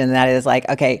question that is like,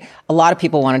 okay, a lot of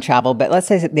people want to travel, but let's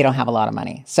say they don't have a lot of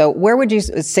money. So where would you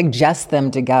suggest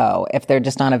them to go if they're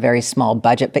just on a very small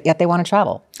budget, but yet they want to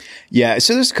travel? Yeah,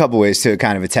 so there's a couple ways to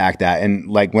kind of attack that. And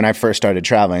like when I first started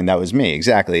traveling, that was me,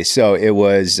 exactly. So it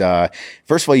was,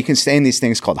 first of all, you can stay in these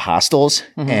things called hostels,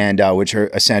 and which are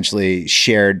essentially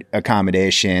shared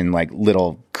accommodation, like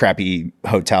little crappy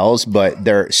hotels, but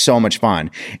they're so much fun.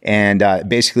 And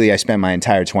basically, I spent my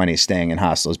entire 20s staying in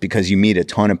hostels because you meet a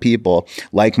ton of people,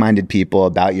 like-minded people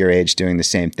about your age doing the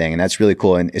same thing. And that's really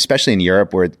cool. And especially in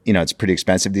Europe where, it's pretty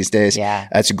expensive these days. Yeah.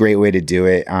 That's a great way to do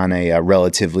it on a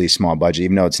relatively small budget,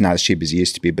 even though it's not as cheap as it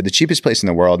used to be. But the cheapest place in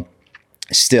the world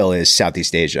still is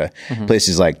Southeast Asia.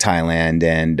 Places like Thailand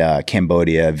and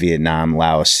Cambodia, Vietnam,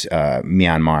 Laos,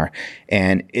 Myanmar.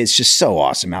 And it's just so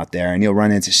awesome out there. And you'll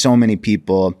run into so many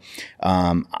people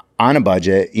on a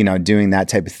budget, doing that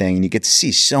type of thing. And you get to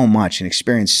see so much and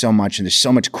experience so much. And there's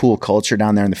so much cool culture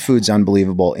down there. And the food's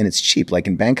unbelievable. And it's cheap. Like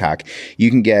in Bangkok, you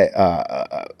can get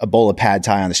a bowl of pad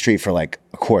thai on the street for like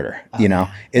a quarter,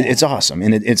 It's awesome.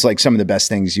 And it's like some of the best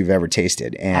things you've ever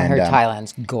tasted. And I heard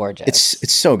Thailand's gorgeous.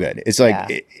 It's so good. It's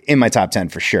like in my top 10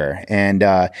 for sure. And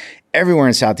everywhere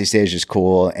in Southeast Asia is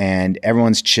cool and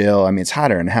everyone's chill. I mean, it's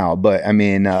hotter than hell, but I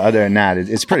mean, other than that,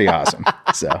 it's pretty awesome.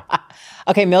 So,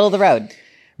 okay. Middle of the road.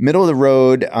 Middle of the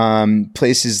road,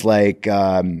 places like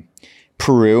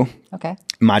Peru. Okay.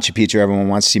 Machu Picchu, everyone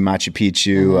wants to see Machu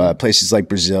Picchu. Places like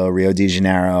Brazil, Rio de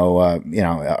Janeiro,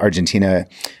 Argentina,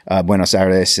 Buenos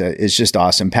Aires is just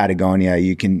awesome. Patagonia,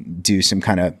 you can do some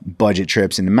kind of budget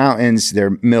trips in the mountains.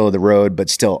 They're middle of the road, but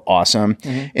still awesome.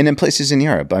 And then places in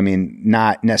Europe. I mean,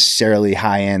 not necessarily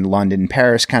high-end London,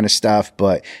 Paris kind of stuff,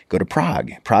 but go to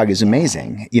Prague. Prague is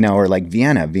amazing, or like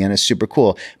Vienna. Vienna's super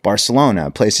cool.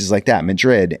 Barcelona, places like that,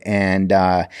 Madrid. And,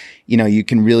 you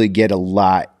can really get a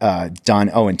lot done.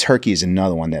 Oh, and Turkey is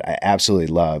another one that I absolutely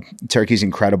love. Turkey's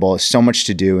incredible. So much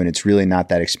to do, and it's really not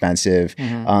that expensive.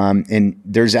 And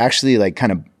there's actually like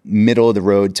kind of middle of the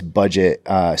road to budget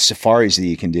safaris that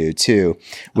you can do too,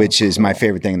 which is my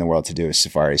favorite thing in the world to do is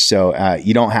safaris. So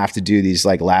you don't have to do these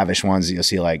like lavish ones that you'll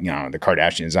see like, the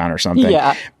Kardashians on or something.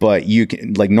 Yeah. But you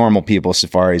can, like normal people,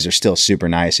 safaris are still super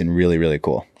nice and really, really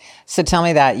cool. So tell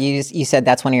me that you said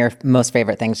that's one of your most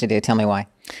favorite things to do. Tell me why.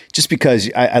 Just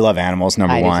because I love animals,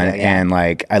 number one, and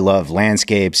like I love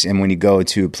landscapes. And when you go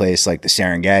to a place like the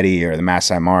Serengeti or the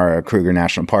Masai Mara or Kruger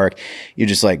National Park, you're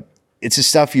just like, it's the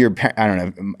stuff I don't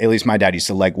know, at least my dad used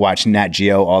to like watch Nat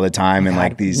Geo all the time. And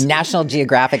like these National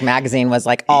Geographic magazine was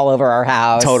like all over our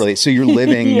house. Totally. So you're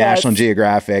living National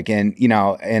Geographic and,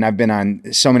 and I've been on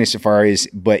so many safaris,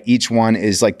 but each one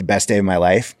is like the best day of my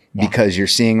life because you're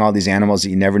seeing all these animals that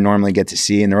you never normally get to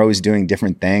see and they're always doing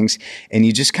different things. And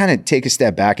you just kind of take a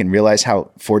step back and realize how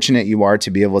fortunate you are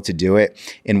to be able to do it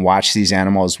and watch these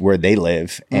animals where they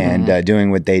live and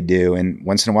doing what they do. And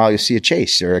once in a while you'll see a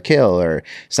chase or a kill or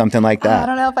something like that. I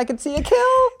don't know if I could see a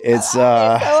kill. It's so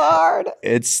hard.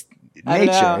 It's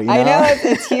nature. I know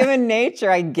it's human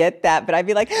nature. I get that, but I'd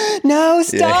be like, no,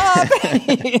 stop.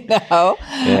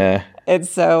 Yeah.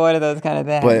 It's so one of those kind of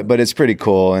things. But it's pretty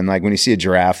cool. And like when you see a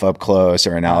giraffe up close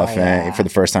or an elephant for the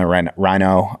first time,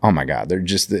 rhino, oh my God,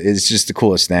 it's just the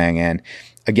coolest thing. And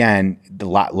again, the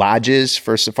lodges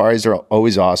for safaris are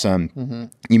always awesome.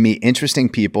 You meet interesting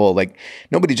people. Like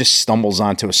nobody just stumbles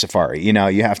onto a safari.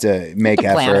 You have to make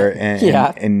effort.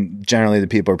 And generally the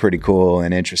people are pretty cool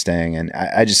and interesting. And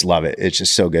I just love it. It's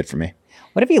just so good for me.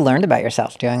 What have you learned about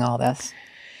yourself doing all this?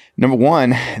 Number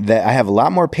one, that I have a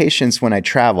lot more patience when I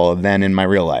travel than in my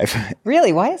real life.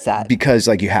 Really? Why is that? Because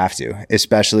like you have to,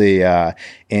 especially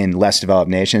in less developed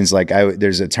nations. Like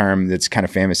there's a term that's kind of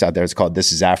famous out there. It's called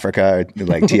 "This is Africa,"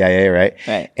 like TIA, right?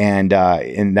 Right. And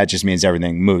that just means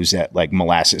everything moves at like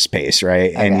molasses pace,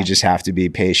 right? Okay. And you just have to be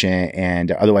patient,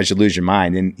 and otherwise you lose your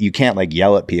mind. And you can't like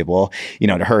yell at people,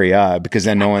 to hurry up, because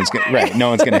then no one's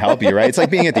gonna help you, right? It's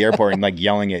like being at the airport and like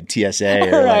yelling at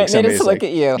TSA or like somebody just look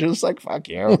at you, just like fuck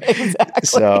you. Exactly.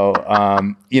 So,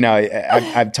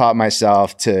 I've taught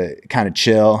myself to kind of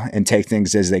chill and take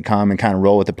things as they come and kind of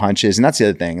roll with the punches. And that's the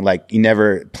other thing. Like, you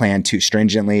never plan too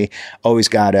stringently. Always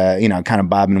got to, kind of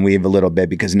bob and weave a little bit,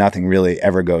 because nothing really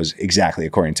ever goes exactly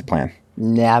according to plan.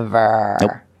 Never.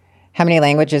 Nope. How many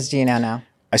languages do you know now?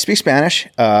 I speak Spanish,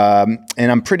 and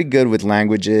I'm pretty good with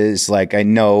languages. Like, I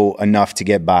know enough to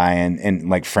get by, and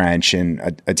like French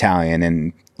and Italian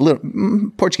and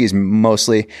Portuguese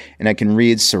mostly, and I can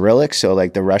read Cyrillic, so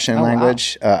like the Russian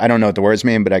language. Wow. I don't know what the words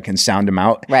mean, but I can sound them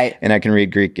out. Right. And I can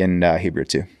read Greek and Hebrew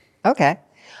too. Okay.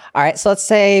 All right. So let's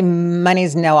say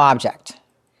money's no object.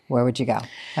 Where would you go?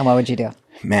 And what would you do?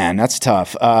 Man, that's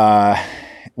tough.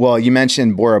 Well, you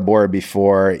mentioned Bora Bora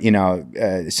before.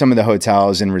 Some of the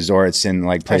hotels and resorts and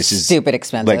like places are stupid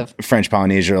expensive, like French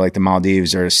Polynesia or like the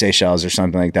Maldives or Seychelles or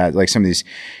something like that. Like some of these,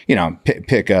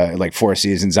 pick like Four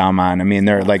Seasons, Zaman. I mean,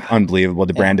 they're like unbelievable.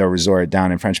 The Brando Resort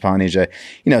down in French Polynesia,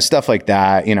 stuff like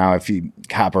that. If you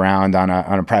hop around on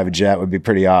a private jet would be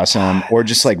pretty awesome, or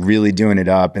just like really doing it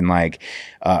up in like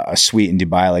a suite in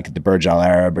Dubai, like at the Burj Al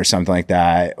Arab or something like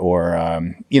that, or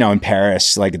in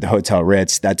Paris, like at the Hotel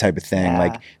Ritz, that type of thing.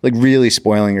 Yeah. Like really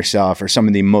spoiling yourself, or some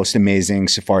of the most amazing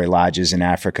safari lodges in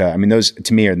Africa. I mean, those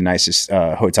to me are the nicest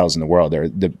hotels in the world. They're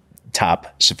the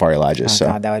top safari lodges. Oh,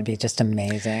 God, that would be just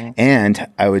amazing. And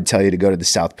I would tell you to go to the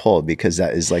South Pole, because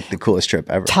that is like the coolest trip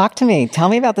ever. Talk to me. Tell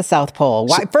me about the South Pole.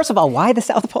 Why? First of all, why the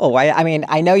South Pole? Why? I mean,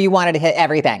 I know you wanted to hit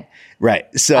everything. Right.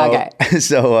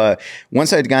 So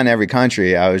once I'd gone to every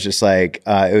country, I was just like,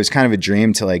 it was kind of a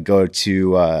dream to like go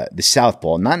to the South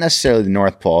Pole, not necessarily the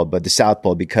North Pole, but the South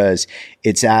Pole, because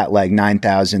it's at like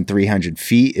 9,300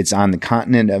 feet. It's on the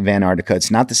continent of Antarctica.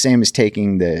 It's not the same as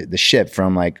taking the ship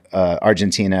from like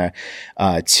Argentina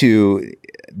to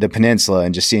the peninsula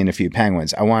and just seeing a few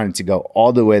penguins. I wanted to go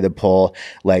all the way to the pole,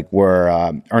 like where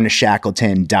Ernest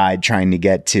Shackleton died trying to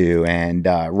get to, and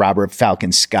Robert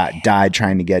Falcon Scott died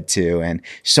trying to get to, and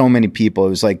so many people. It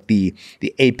was like the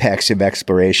apex of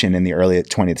exploration in the early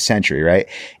 20th century, right?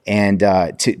 And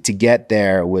to get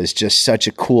there was just such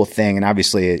a cool thing. And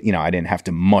obviously, I didn't have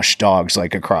to mush dogs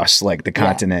like across like the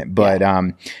continent, but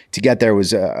to get there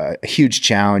was a huge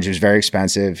challenge. It was very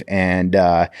expensive, and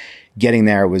getting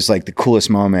there was like the coolest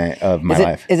moment of my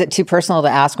life. Is it too personal to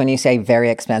ask when you say very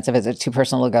expensive? Is it too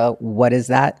personal to go, what is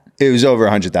that? It was over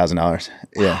 $100,000.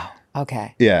 Yeah.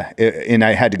 Okay. Yeah. And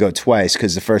I had to go twice,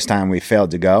 because the first time we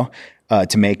failed to go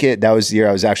to make it. That was the year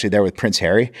I was actually there with Prince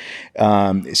Harry.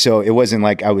 So it wasn't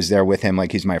like I was there with him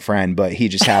like he's my friend, but he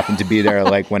just happened to be there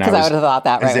like when I was. Because I would have thought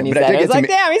that right when you said it. I was like,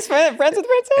 damn, he's friends with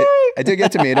Prince Harry. I did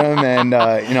get to meet him, and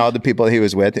all the people he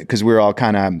was with, because we were all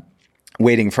kind of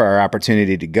waiting for our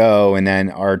opportunity to go, and then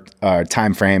our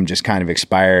time frame just kind of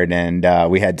expired,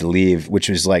 and we had to leave, which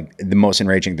was like the most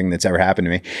enraging thing that's ever happened to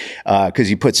me,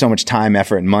 because you put so much time,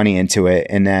 effort, and money into it,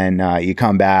 and then you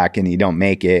come back and you don't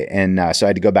make it, and so I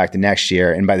had to go back the next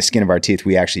year, and by the skin of our teeth,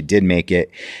 we actually did make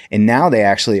it, and now they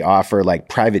actually offer like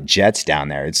private jets down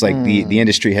there. It's like the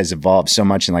industry has evolved so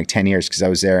much in like 10 years, because I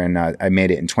was there and I made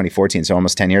it in 2014, so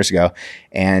almost 10 years ago,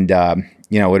 and it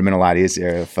would have been a lot easier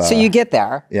if. So you get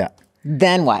there. Yeah.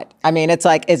 Then what? I mean, it's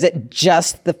like, is it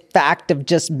just the fact of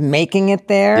just making it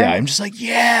there? Yeah, I'm just like,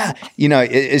 yeah.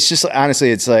 It's just, honestly,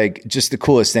 it's like just the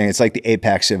coolest thing. It's like the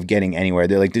apex of getting anywhere.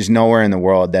 They're like, there's nowhere in the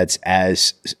world that's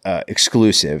as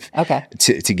exclusive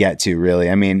to get to, really.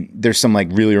 I mean, there's some like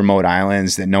really remote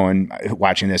islands that no one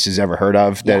watching this has ever heard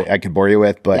of that I could bore you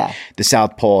with. But the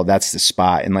South Pole, that's the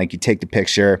spot. And like, you take the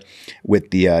picture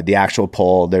with the actual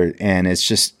pole there, and it's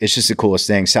just the coolest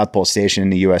thing. South Pole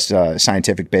Station, the U.S.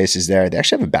 Scientific base is there. They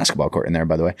actually have a basketball court in there,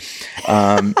 by the way.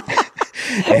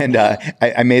 And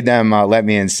I made them let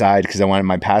me inside because I wanted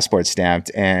my passport stamped.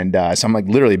 And so I'm like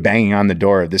literally banging on the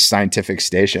door of this scientific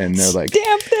station. And they're like,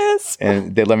 stamp this.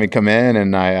 And they let me come in,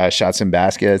 and I shot some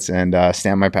baskets and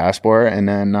stamped my passport. And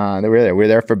then they were there. We were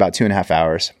there for about 2.5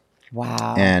 hours.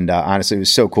 Wow. And honestly, it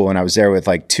was so cool. And I was there with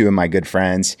like two of my good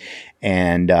friends.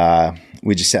 And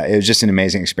it was just an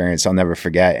amazing experience I'll never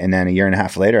forget. And then a year and a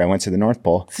half later, I went to the North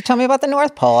Pole. So tell me about the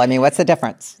North Pole. I mean, what's the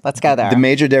difference? Let's go there. The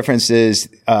major difference is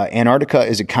Antarctica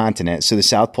is a continent. So the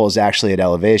South Pole is actually at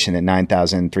elevation at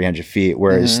 9,300 feet,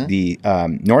 whereas the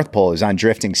North Pole is on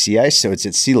drifting sea ice. So it's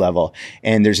at sea level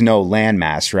and there's no land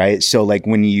mass, right? So like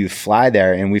when you fly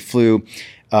there, and we flew,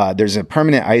 there's a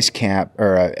permanent ice camp,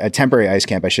 or a temporary ice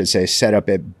camp, I should say, set up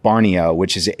at Borneo,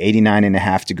 which is at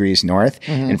 89.5 degrees north.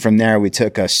 And from there, we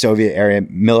took a Soviet era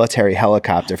military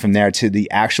helicopter from there to the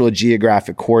actual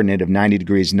geographic coordinate of 90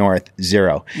 degrees north,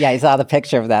 0. Yeah, I saw the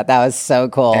picture of that. That was so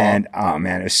cool. And oh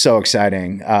man, it was so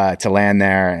exciting to land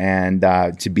there and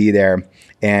to be there.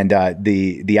 And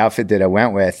the outfit that I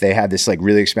went with, they had this like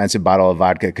really expensive bottle of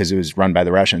vodka because it was run by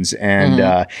the Russians.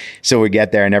 And so we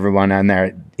get there and everyone on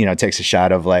there, takes a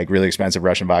shot of like really expensive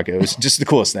Russian vodka. It was just the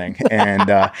coolest thing. And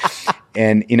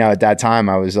at that time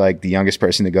I was like the youngest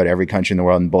person to go to every country in the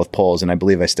world in both poles. And I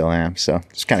believe I still am. So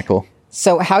it's kind of cool.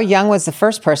 So how young was the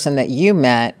first person that you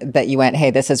met that you went,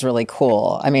 hey, this is really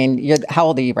cool? I mean, how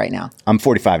old are you right now? I'm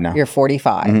 45 now. You're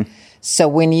 45. So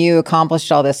when you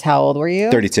accomplished all this, how old were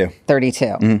you? 32.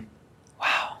 32.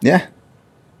 Wow. Yeah.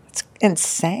 It's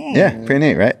insane. Yeah, pretty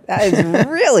neat, right? That is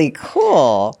really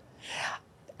cool.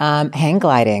 Hang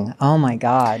gliding. Oh my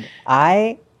God.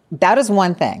 That is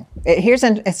one thing. Here's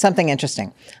something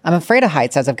interesting. I'm afraid of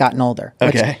heights as I've gotten older.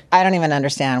 Okay. I don't even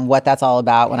understand what that's all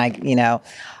about when I,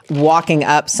 walking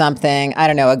up something, I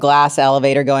don't know, a glass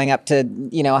elevator going up to,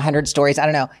 100 stories. I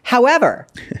don't know. However,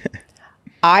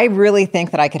 I really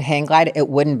think that I could hang glide. It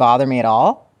wouldn't bother me at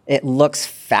all. It looks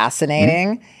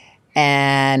fascinating.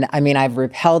 And I mean, I've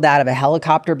rappelled out of a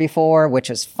helicopter before, which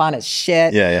was fun as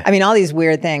shit. Yeah. I mean, all these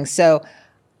weird things. So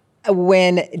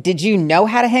did you know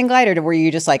how to hang glide, or were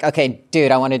you just like, okay,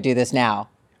 dude, I want to do this now?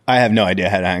 I have no idea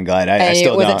how to hang glide. I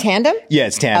still don't. Was it tandem? Yeah,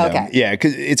 it's tandem. Okay. Yeah,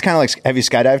 because it's kind of like, have you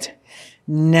skydived?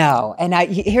 No. And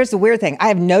here's the weird thing. I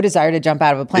have no desire to jump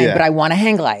out of a plane, but I want to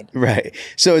hang glide. Right.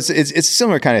 So it's a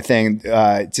similar kind of thing to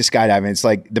skydiving. It's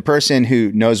like the person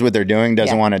who knows what they're doing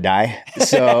doesn't want to die.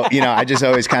 So, I just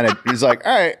always kind of, he's like,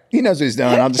 all right, he knows what he's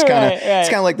doing. I'll just kind of, it's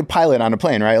kind of like the pilot on a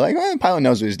plane, right? Like, the pilot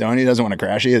knows what he's doing. He doesn't want to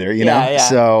crash either, you know? Yeah.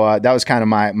 So that was kind of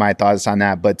my thoughts on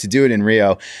that. But to do it in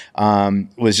Rio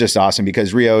was just awesome,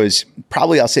 because Rio is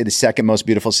probably, I'll say, the second most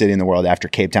beautiful city in the world after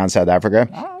Cape Town, South Africa.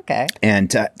 Oh, okay. And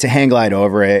to hang glide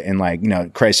over it, and like,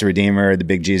 Christ the Redeemer, the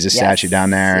big Jesus statue down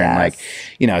there, and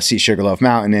like, see Sugarloaf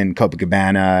Mountain and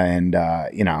Copacabana, and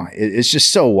it's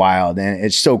just so wild, and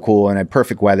it's so cool, and had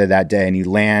perfect weather that day, and you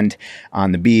land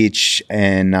on the beach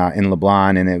in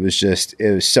Leblon, and it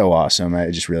was so awesome. I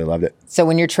just really loved it. So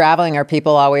when you're traveling, are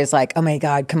people always like, oh my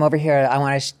God, come over here, I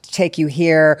want to take you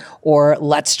here, or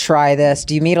let's try this?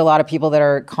 Do you meet a lot of people that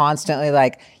are constantly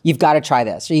like, you've got to try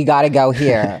this, or you got to go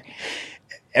here?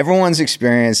 Everyone's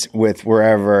experience with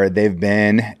wherever they've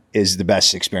been is the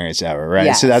best experience ever, right?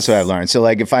 Yes. So that's what I've learned. So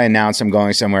like if I announce I'm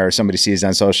going somewhere, or somebody sees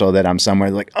on social that I'm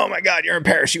somewhere, like, oh my God, you're in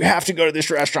Paris, you have to go to this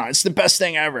restaurant, it's the best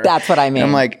thing ever. That's what I mean. And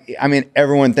I'm like,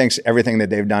 everyone thinks everything that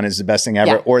they've done is the best thing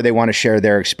ever, or they want to share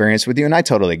their experience with you, and I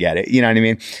totally get it. You know what I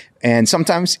mean? And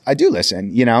sometimes I do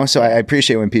listen, so I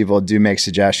appreciate when people do make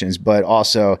suggestions, but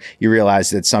also you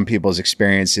realize that some people's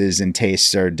experiences and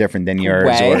tastes are different than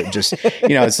yours, or just,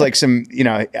 it's like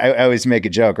I always make a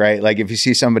joke, right? Like if you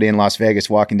see somebody in Las Vegas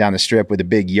walking down the strip with a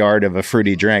big yard of a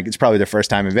fruity drink, it's probably their first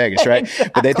time in Vegas, right?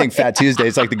 Exactly. But they think Fat Tuesday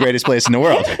is like the greatest place in the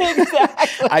world.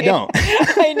 Exactly. I don't.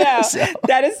 I know. So.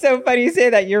 That is so funny you say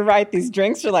that. You're right. These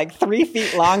drinks are like 3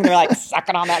 feet long. They're like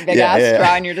sucking on that big ass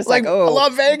straw, and you're just like, oh. I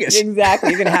love Vegas. Exactly.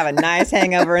 You're going to have a nice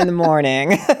hangover in the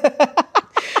morning.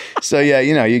 So yeah,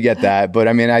 you get that, but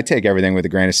I mean, I take everything with a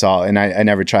grain of salt, and I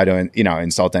never try to,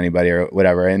 insult anybody or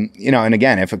whatever. And, and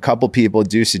again, if a couple people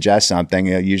do suggest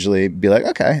something, I'll usually be like,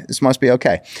 okay, this must be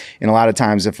okay. And a lot of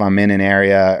times if I'm in an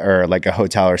area or like a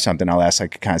hotel or something, I'll ask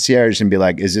like a concierge and be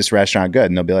like, is this restaurant good?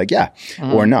 And they'll be like, yeah,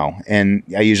 or no. And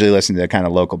I usually listen to the kind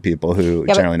of local people who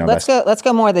generally know best. Let's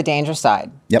go more the dangerous side,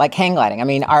 like hang gliding. I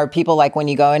mean, are people like when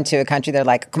you go into a country, they're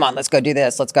like, come on, let's go do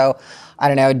this. Let's go, I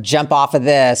don't know, jump off of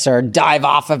this or dive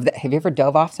off of that. Have you ever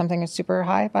dove off something that's super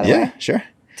high, by the way? Yeah, sure.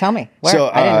 Tell me. Where? So,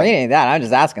 I didn't read any of that. I'm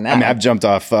just asking that. I mean, I've jumped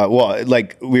off,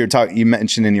 like we were talking, you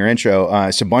mentioned in your intro,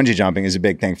 so bungee jumping is a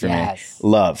big thing for me.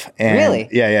 Love. And, really?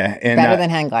 Yeah. And, better than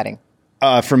hang gliding?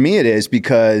 For me, it is,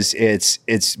 because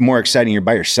it's more exciting. You're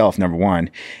by yourself, number one.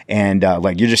 And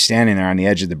like you're just standing there on the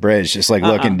edge of the bridge, just like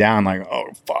looking down like, oh,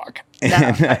 fuck. No,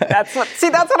 that's what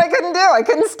I couldn't do. I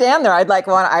couldn't stand there.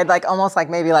 I'd almost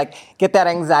maybe get that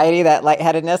anxiety, that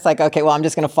lightheadedness, like, okay, well, I'm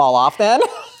just going to fall off then.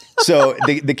 So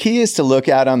the key is to look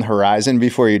out on the horizon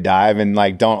before you dive, and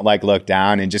like don't like look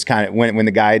down, and just kind of when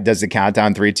the guy does the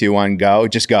countdown 3, 2, 1, go,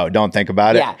 just go. Don't think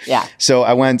about it. Yeah. So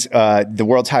I went. The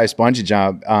world's highest bungee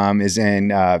jump is in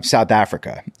South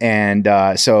Africa, and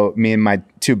so me and my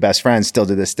 2 best friends, still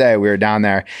to this day, we were down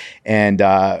there, and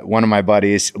one of my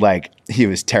buddies, like, he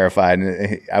was terrified,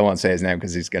 and I won't say his name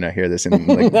because he's gonna hear this and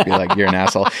like, be like, "You're an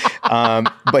asshole."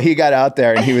 But he got out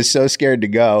there and he was so scared to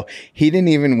go. He didn't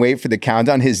even wait for the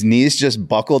countdown. His knees just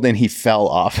buckled and he fell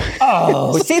off.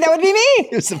 Oh, see, that would be me.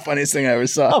 It was the funniest thing I ever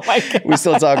saw. Oh my God. We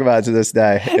still talk about it to this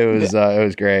day. It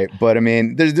was great. But I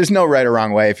mean, there's no right or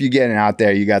wrong way. If you get out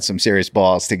there, you got some serious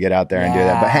balls to get out there and do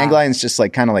that. But hang gliding is just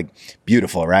like kind of like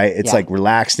beautiful, right? It's like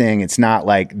relaxing. It's not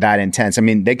like that intense. I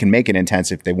mean, they can make it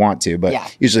intense if they want to, but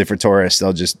usually for tourists,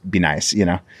 they'll just be nice, you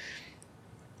know?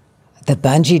 The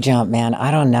bungee jump, man. I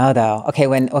don't know though.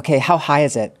 Okay. How high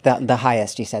is it? The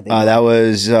highest you said? That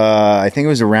was, I think it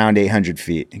was around 800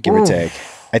 feet, give or take.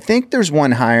 I think there's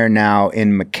one higher now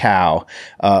in Macau,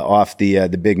 off the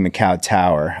big Macau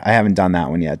tower. I haven't done that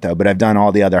one yet though, but I've done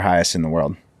all the other highest in the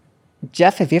world.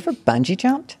 Jeff, have you ever bungee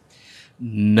jumped?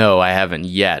 No, I haven't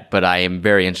yet, but I am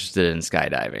very interested in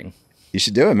skydiving. You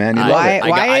should do it, man. You love it.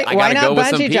 Why not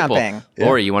bungee jumping? Yeah.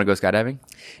 Lori, you want to go skydiving?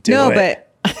 Do it.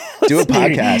 Do a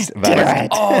podcast about it.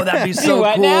 Oh, that'd be so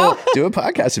cool. Now? Do a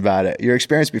podcast about it. Your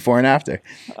experience before and after.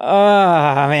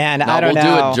 Oh, man. I don't know.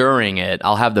 We'll do it during it.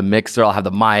 I'll have the mixer. I'll have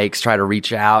the mics. Try to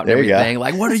reach out and everything.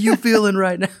 Like, what are you feeling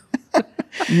right now?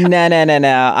 No.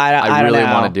 I really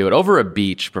don't want to do it. Over a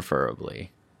beach,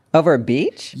 preferably. Over a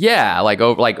beach? Yeah, like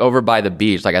over by the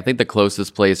beach. Like I think the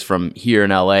closest place from here in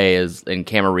LA is in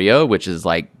Camarillo, which is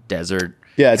like desert.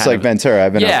 Yeah, it's like Ventura.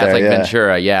 I've been up there. Yeah, it's like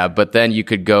Ventura, yeah. But then you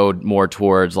could go more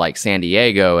towards like San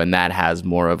Diego, and that has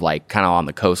more of like kind of on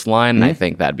the coastline. And I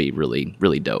think that'd be really,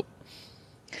 really dope.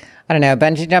 I don't know.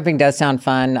 Bungee jumping does sound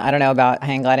fun. I don't know about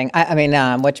hang gliding. I mean,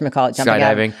 whatchamacallit, jumping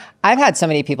skydiving. I've had so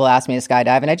many people ask me to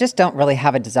skydive, and I just don't really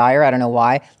have a desire. I don't know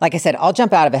why. Like I said, I'll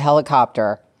jump out of a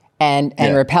helicopter and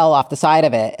rappel off the side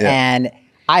of it, and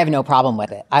I have no problem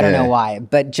with it. I don't know why.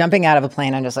 But jumping out of a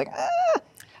plane, I'm just like,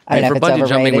 I don't know if it's bungee overrated.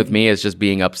 Jumping with me is just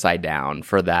being upside down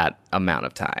for that amount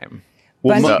of time.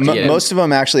 Well, most of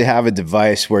them actually have a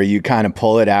device where you kind of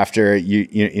pull it after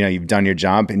you've done your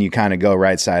jump, and you kind of go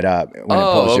right side up when it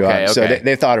pulls you up. So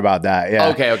they thought about that. Yeah.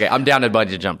 Okay. I'm down to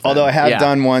bungee jump then. Although I have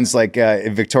done ones like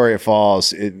in Victoria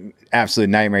Falls. Absolute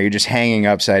nightmare. You're just hanging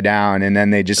upside down, and then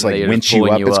they just like winch you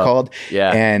up. It's called.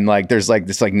 Yeah. And like there's like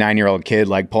this like 9-year-old kid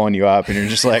like pulling you up, and you're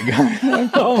just like,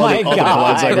 oh my God,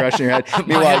 blood's like rushing your head.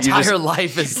 My entire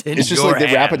life is in it's just your like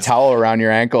they wrap a towel around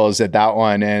your ankles at that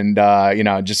one, and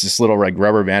just this little like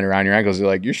rubber band around your ankles. You're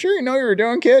like, you sure you know what you were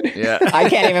doing, kid? Yeah. I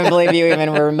can't even believe you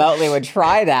even remotely would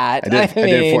try that. I did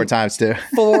it 4 times too.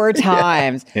 4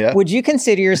 times. Yeah. Would you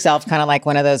consider yourself kind of like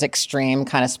one of those extreme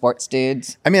kind of sports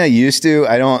dudes? I mean, I used to.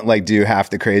 I don't like do half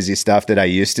the crazy stuff that I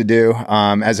used to do.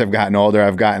 As I've gotten older,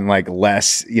 I've gotten like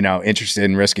less, interested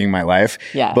in risking my life.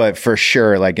 Yeah. But for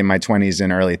sure, like in my 20s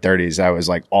and early 30s, I was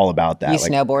like all about that. You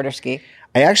snowboard or ski?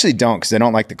 I actually don't, because I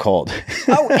don't like the cold.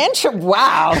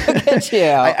 Wow, look at you.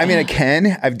 I mean, I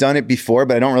can. I've done it before,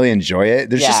 but I don't really enjoy it.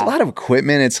 There's just a lot of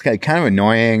equipment. It's kind of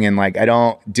annoying, and like I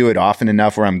don't do it often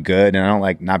enough where I'm good, and I don't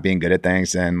like not being good at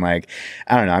things. And like,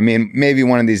 I don't know. I mean, maybe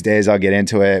one of these days I'll get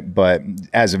into it, but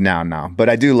as of now, no. But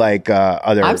I do like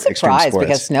other I'm extreme surprised sports.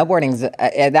 because snowboarding's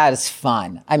that is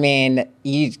fun. I mean,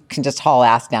 you can just haul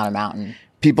ass down a mountain.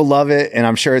 People love it, and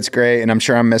I'm sure it's great, and I'm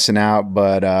sure I'm missing out,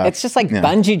 but it's just like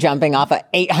bungee jumping off a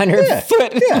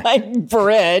 800-foot like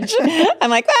bridge.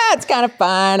 I'm like, it's kind of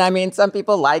fun. I mean, some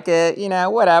people like it,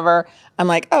 whatever. I'm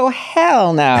like, oh,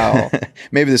 hell no.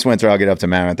 Maybe this winter I'll get up to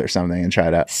Mammoth or something and try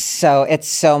it out. So it's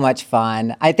so much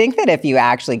fun. I think that if you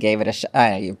actually gave it a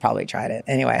shot, you've probably tried it.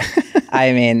 Anyway,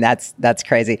 I mean, that's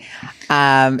crazy.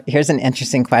 Here's an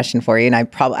interesting question for you, and I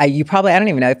don't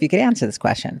even know if you could answer this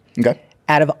question. Okay.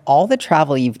 Out of all the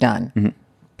travel you've done,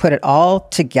 put it all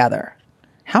together,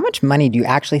 how much money do you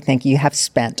actually think you have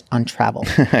spent on travel?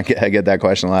 I get that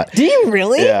question a lot. Do you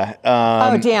really? Yeah.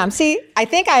 Oh, damn. See, I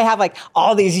think I have like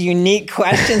all these unique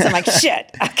questions. I'm like,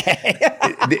 shit. Okay.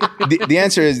 The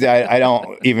answer is that I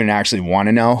don't even actually want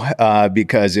to know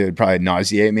because it would probably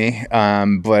nauseate me.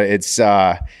 But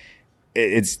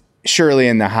it's surely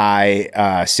in the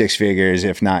high 6 figures,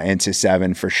 if not into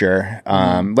 7 for sure.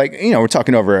 We're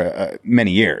talking over many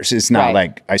years. It's not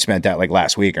like I spent that like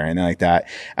last week or anything like that.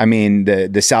 I mean,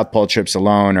 the South Pole trips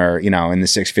alone are, in the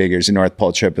 6 figures. The North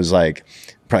Pole trip is like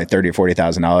probably $30,000 or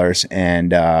 $40,000.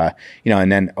 And,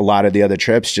 and then a lot of the other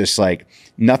trips, just like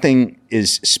nothing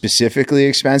is specifically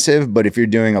expensive, but if you're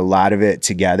doing a lot of it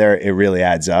together, it really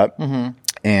adds up.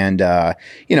 And,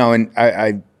 and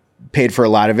I paid for a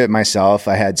lot of it myself.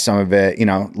 I had some of it,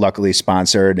 luckily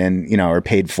sponsored and, or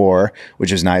paid for,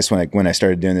 which was nice when I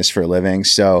started doing this for a living.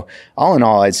 So all in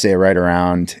all, I'd say right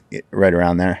around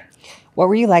there. What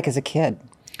were you like as a kid?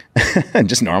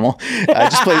 Just normal. I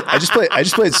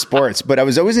just played sports, but I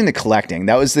was always into collecting.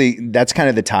 That's kind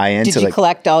of the tie-in. Did you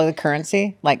collect all the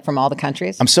currency, like from all the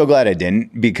countries? I'm so glad I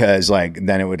didn't, because like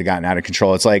then it would have gotten out of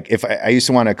control. It's like if I used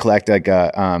to want to collect like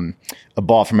a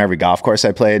ball from every golf course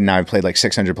I played. And now I've played like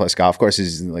 600 plus golf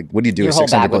courses. Like, what do you do with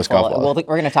 600 plus golf balls? Well,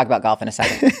 we're going to talk about golf in a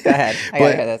second. Go ahead. I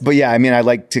gotta hear this. But yeah, I mean, I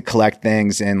like to collect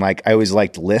things, and like I always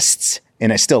liked lists.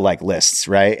 And I still like lists,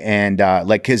 right? And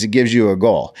because it gives you a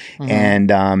goal. And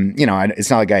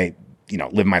it's not like I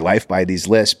live my life by these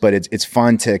lists, but it's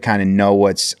fun to kind of know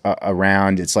what's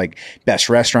around. It's like best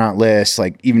restaurant lists,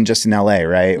 like even just in LA,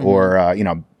 right? Or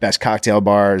best cocktail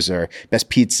bars or best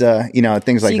pizza, things like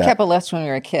that. So you kept a list when you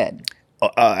were a kid.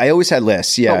 I always had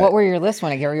lists, yeah. But what were your lists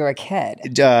when you were a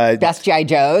kid? Best G.I.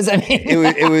 Joes? I mean,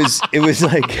 it was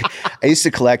like I used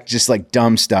to collect just like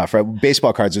dumb stuff. Right?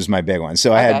 Baseball cards was my big one.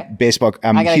 So I had baseball.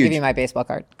 I gotta give you my baseball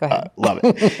card. Go ahead. Love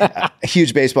it. A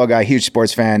huge baseball guy, huge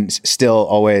sports fan, still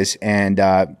always, and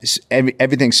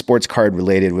everything sports card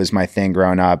related was my thing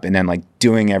growing up. And then like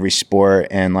doing every sport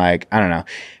and like I don't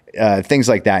know things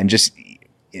like that, and just.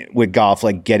 With golf,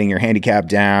 like getting your handicap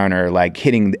down or like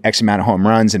hitting X amount of home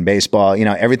runs in baseball,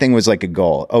 everything was like a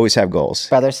goal. Always have goals.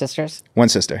 Brothers, sisters? One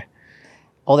sister.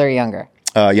 Older or younger?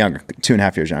 Younger,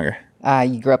 2.5 years younger.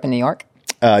 You grew up in New York?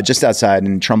 Just outside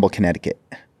in Trumbull, Connecticut.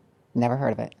 Never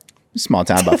heard of it. Small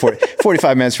town, about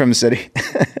 45 minutes from the city.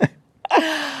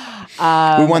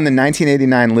 We won the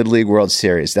 1989 Little League World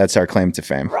Series. That's our claim to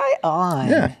fame. Right on.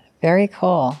 Yeah. Very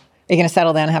cool. Are you going to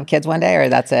settle down and have kids one day, or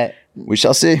that's it? We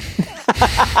shall see.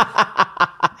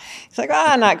 It's like,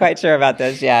 I'm not quite sure about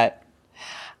this yet.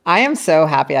 I am so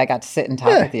happy I got to sit and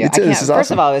talk with you. Me too. This is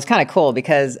First awesome. of all, it was kind of cool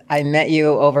because I met you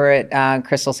over at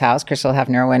Crystal's house, Crystal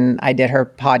Hefner, when I did her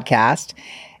podcast.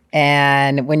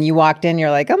 And when you walked in,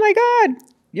 you're like, oh my God,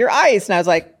 you're Ice. And I was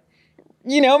like,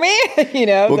 you know me?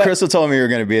 Well, Crystal told me you were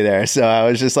going to be there. So I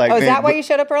was just like, oh, is that why you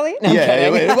showed up early? No, yeah,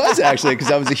 it was actually because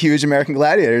I was a huge American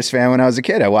Gladiators fan when I was a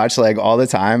kid. I watched like all the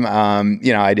time.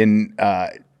 I didn't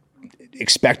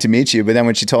expect to meet you, but then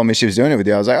when she told me she was doing it with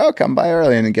you, I was like, oh, come by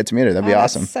early and get to meet her. That'd be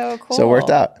awesome. That's so cool. So it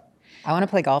worked out. I want to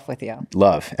play golf with you.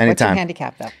 Love. Anytime. What's your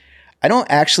handicap though? I don't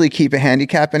actually keep a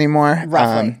handicap anymore.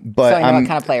 Roughly. But so I know what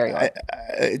kind of player you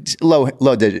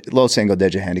are. Low single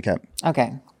digit handicap.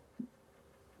 Okay.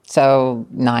 So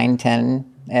 9,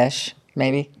 10-ish,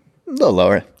 maybe? A little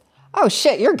lower. Oh,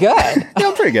 shit, you're good.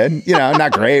 I'm pretty good.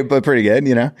 Not great, but pretty good,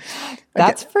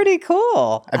 That's pretty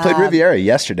cool. I played Riviera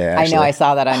yesterday, actually. I know, I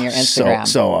saw that on your Instagram.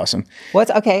 So awesome.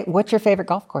 What's your favorite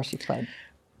golf course you've played?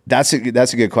 That's a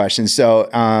good question. So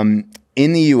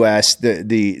in the U.S.,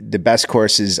 the best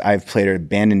courses I've played are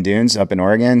Bandon Dunes up in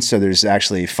Oregon. So there's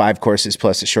actually 5 courses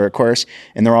plus a short course,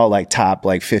 and they're all like top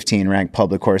 15 ranked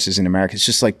public courses in America. It's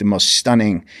just like the most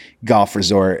stunning golf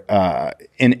resort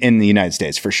in the United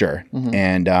States for sure. Mm-hmm.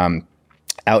 And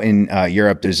out in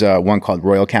Europe, there's one called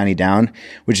Royal County Down,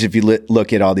 which is if you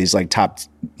look at all these like top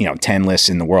 10 lists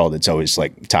in the world, it's always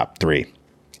like top 3,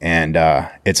 and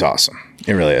it's awesome.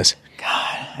 It really is.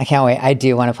 God, I can't wait. I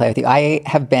do want to play with you. I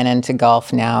have been into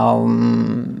golf now,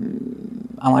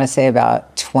 I want to say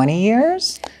about 20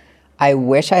 years. I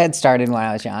wish I had started when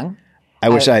I was young. I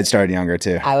wish I had started younger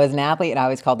too. I was an athlete and I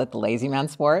always called it the lazy man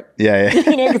sport. Yeah.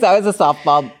 Because I was a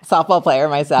softball player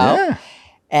myself. Yeah.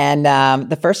 And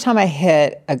the first time I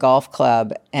hit a golf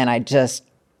club and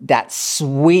that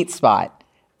sweet spot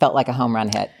felt like a home run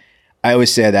hit. I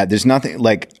always say that there's nothing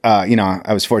like,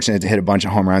 I was fortunate to hit a bunch of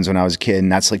home runs when I was a kid,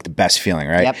 and that's like the best feeling,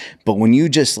 right? Yep. But when you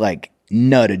just like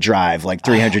nut a drive like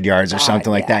 300 yards or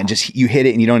something like that, and just you hit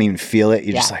it and you don't even feel it,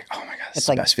 you're just like, oh my God, it's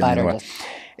the best feeling in the world.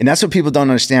 And that's what people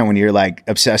don't understand when you're like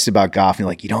obsessed about golf and you're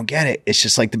like, you don't get it. It's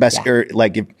just like the best, or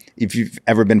like if you've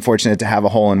ever been fortunate to have a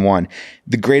hole in one,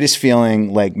 the greatest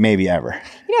feeling like maybe ever.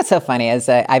 What's so funny is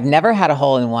that I've never had a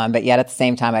hole in one, but yet at the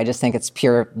same time, I just think it's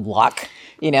pure luck,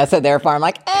 so therefore I'm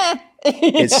like,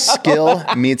 It's skill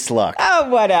meets luck. Oh,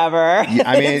 whatever.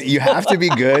 I mean, you have to be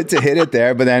good to hit it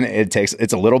there, but then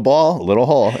it's a little ball, a little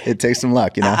hole. It takes some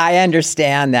luck, I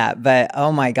understand that, but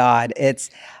oh my God, it's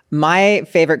my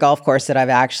favorite golf course that I've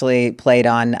actually played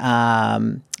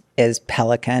on is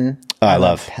Pelican. Oh, I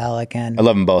love Pelican. I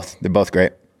love them both. They're both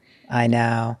great. I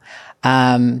know.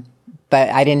 But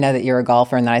I didn't know that you were a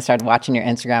golfer, and then I started watching your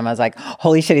Instagram. I was like,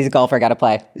 holy shit, he's a golfer. I got to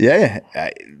play. Yeah.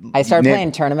 I started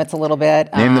playing tournaments a little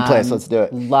bit. Name the place. Let's do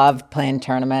it. Loved playing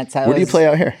tournaments. Where do you play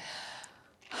out here?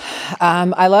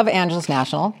 I love Angeles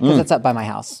National because it's up by my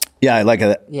house. Yeah, I like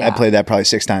it. Yeah. I played that probably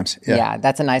 6 times. Yeah,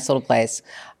 that's a nice little place.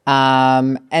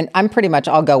 And I'm pretty much,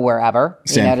 I'll go wherever,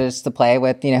 Same. just to play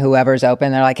with, whoever's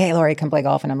open. They're like, hey, Lori, come play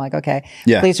golf. And I'm like, okay,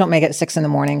 please don't make it 6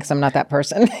 a.m. because I'm not that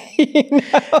person.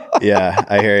 Yeah,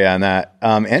 I hear you on that.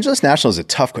 Angeles National is a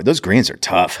tough course. Those greens are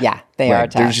tough. Yeah, they are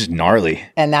tough. They're just gnarly.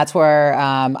 And that's where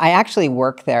I actually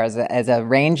worked there as a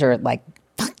ranger like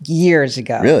years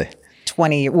ago. Really?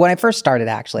 When I first started,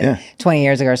 actually, 20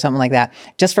 years ago or something like that,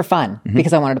 just for fun,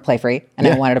 because I wanted to play free and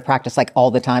I wanted to practice like all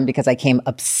the time because I came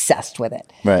obsessed with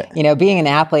it. Right. Being an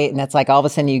athlete, and it's like all of a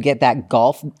sudden you get that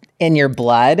golf in your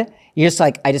blood. You're just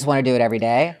like, I just want to do it every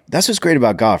day. That's what's great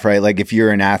about golf, right? Like if you're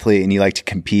an athlete and you like to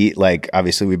compete, like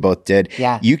obviously we both did,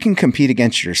 you can compete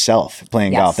against yourself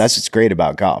playing golf. That's what's great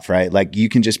about golf, right? Like you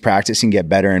can just practice and get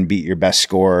better and beat your best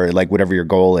score, like whatever your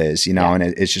goal is, and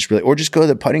it's just really, or just go to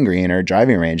the putting green or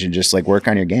driving range and just like work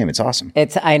on your game. It's awesome.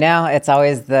 I know. It's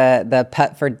always the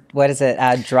putt for, what is it?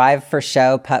 Drive for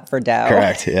show, putt for dough.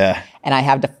 Correct. Yeah. And I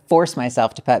have to force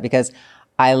myself to putt because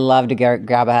I love to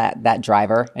grab that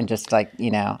driver and just like,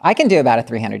 I can do about a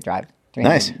 300 drive. 300,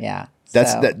 nice. Yeah.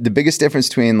 That's the biggest difference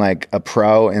between like a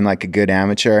pro and like a good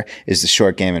amateur is the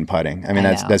short game and putting. I mean,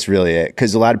 that's really it.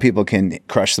 Because a lot of people can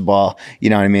crush the ball.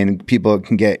 You know what I mean? People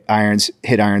can hit irons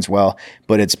well,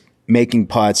 but it's making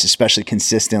putts, especially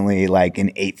consistently, like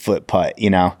an 8-foot putt,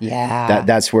 Yeah.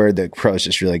 That's where the pros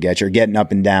just really get you. Or getting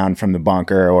up and down from the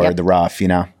bunker or the rough,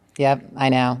 Yep, I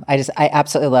know. I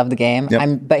absolutely love the game.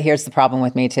 Yep. But here's the problem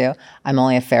with me too. I'm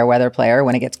only a fair weather player.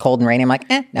 When it gets cold and rainy, I'm like,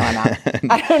 no, I'm not.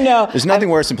 I don't know. There's nothing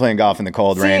worse than playing golf in the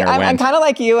cold, rain, or wind. I'm kind of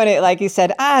like you, and like you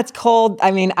said, it's cold. I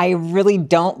mean, I really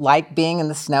don't like being in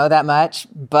the snow that much,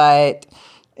 but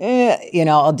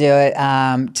I'll do it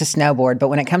to snowboard. But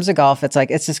when it comes to golf, it's like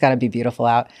it's just got to be beautiful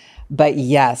out. But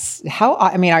yes,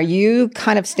 are you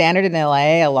kind of standard in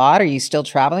LA a lot? Are you still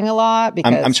traveling a lot?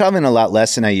 Because I'm traveling a lot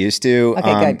less than I used to.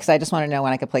 Okay, good, because I just want to know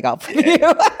when I could play golf with you.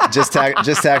 just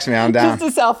text me. I'm down.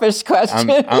 Just a selfish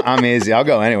question. I'm easy. I'll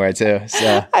go anywhere too.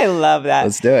 So I love that.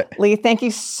 Let's do it. Lee, thank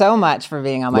you so much for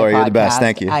being on my Lori, podcast. you're the best.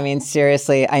 Thank you. I mean,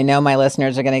 seriously, I know my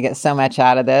listeners are going to get so much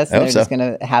out of this. They're just going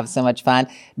to have so much fun.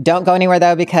 Don't go anywhere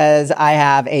though, because I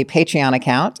have a Patreon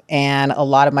account, and a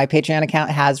lot of my Patreon account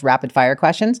has rapid fire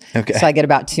questions. Okay. So I get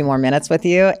about 2 more minutes with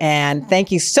you. And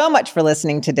thank you so much for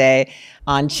listening today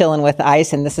on Chillin' with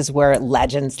Ice. And this is where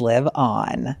legends live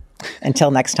on. Until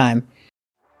next time.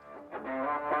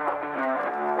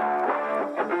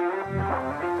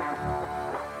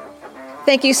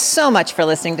 Thank you so much for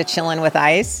listening to Chillin' with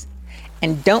Ice.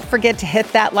 And don't forget to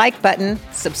hit that like button,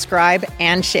 subscribe,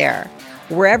 and share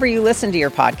wherever you listen to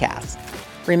your podcast.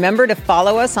 Remember to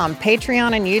follow us on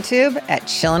Patreon and YouTube at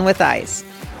Chillin' with Ice.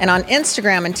 And on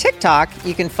Instagram and TikTok,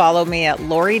 you can follow me at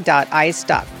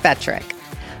lori.ice.fetrick.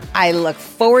 I look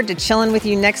forward to chilling with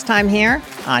you next time here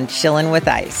on Chillin' with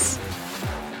Ice.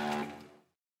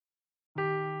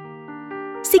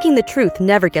 Seeking the truth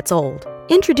never gets old.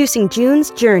 Introducing June's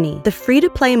Journey, the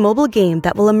free-to-play mobile game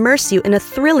that will immerse you in a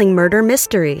thrilling murder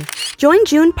mystery. Join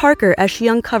June Parker as she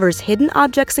uncovers hidden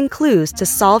objects and clues to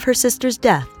solve her sister's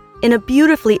death in a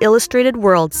beautifully illustrated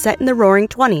world set in the Roaring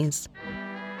 '20s.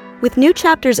 With new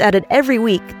chapters added every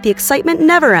week, the excitement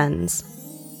never ends.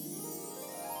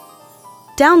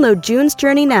 Download June's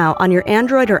Journey now on your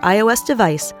Android or iOS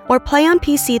device, or play on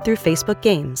PC through Facebook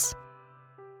Games.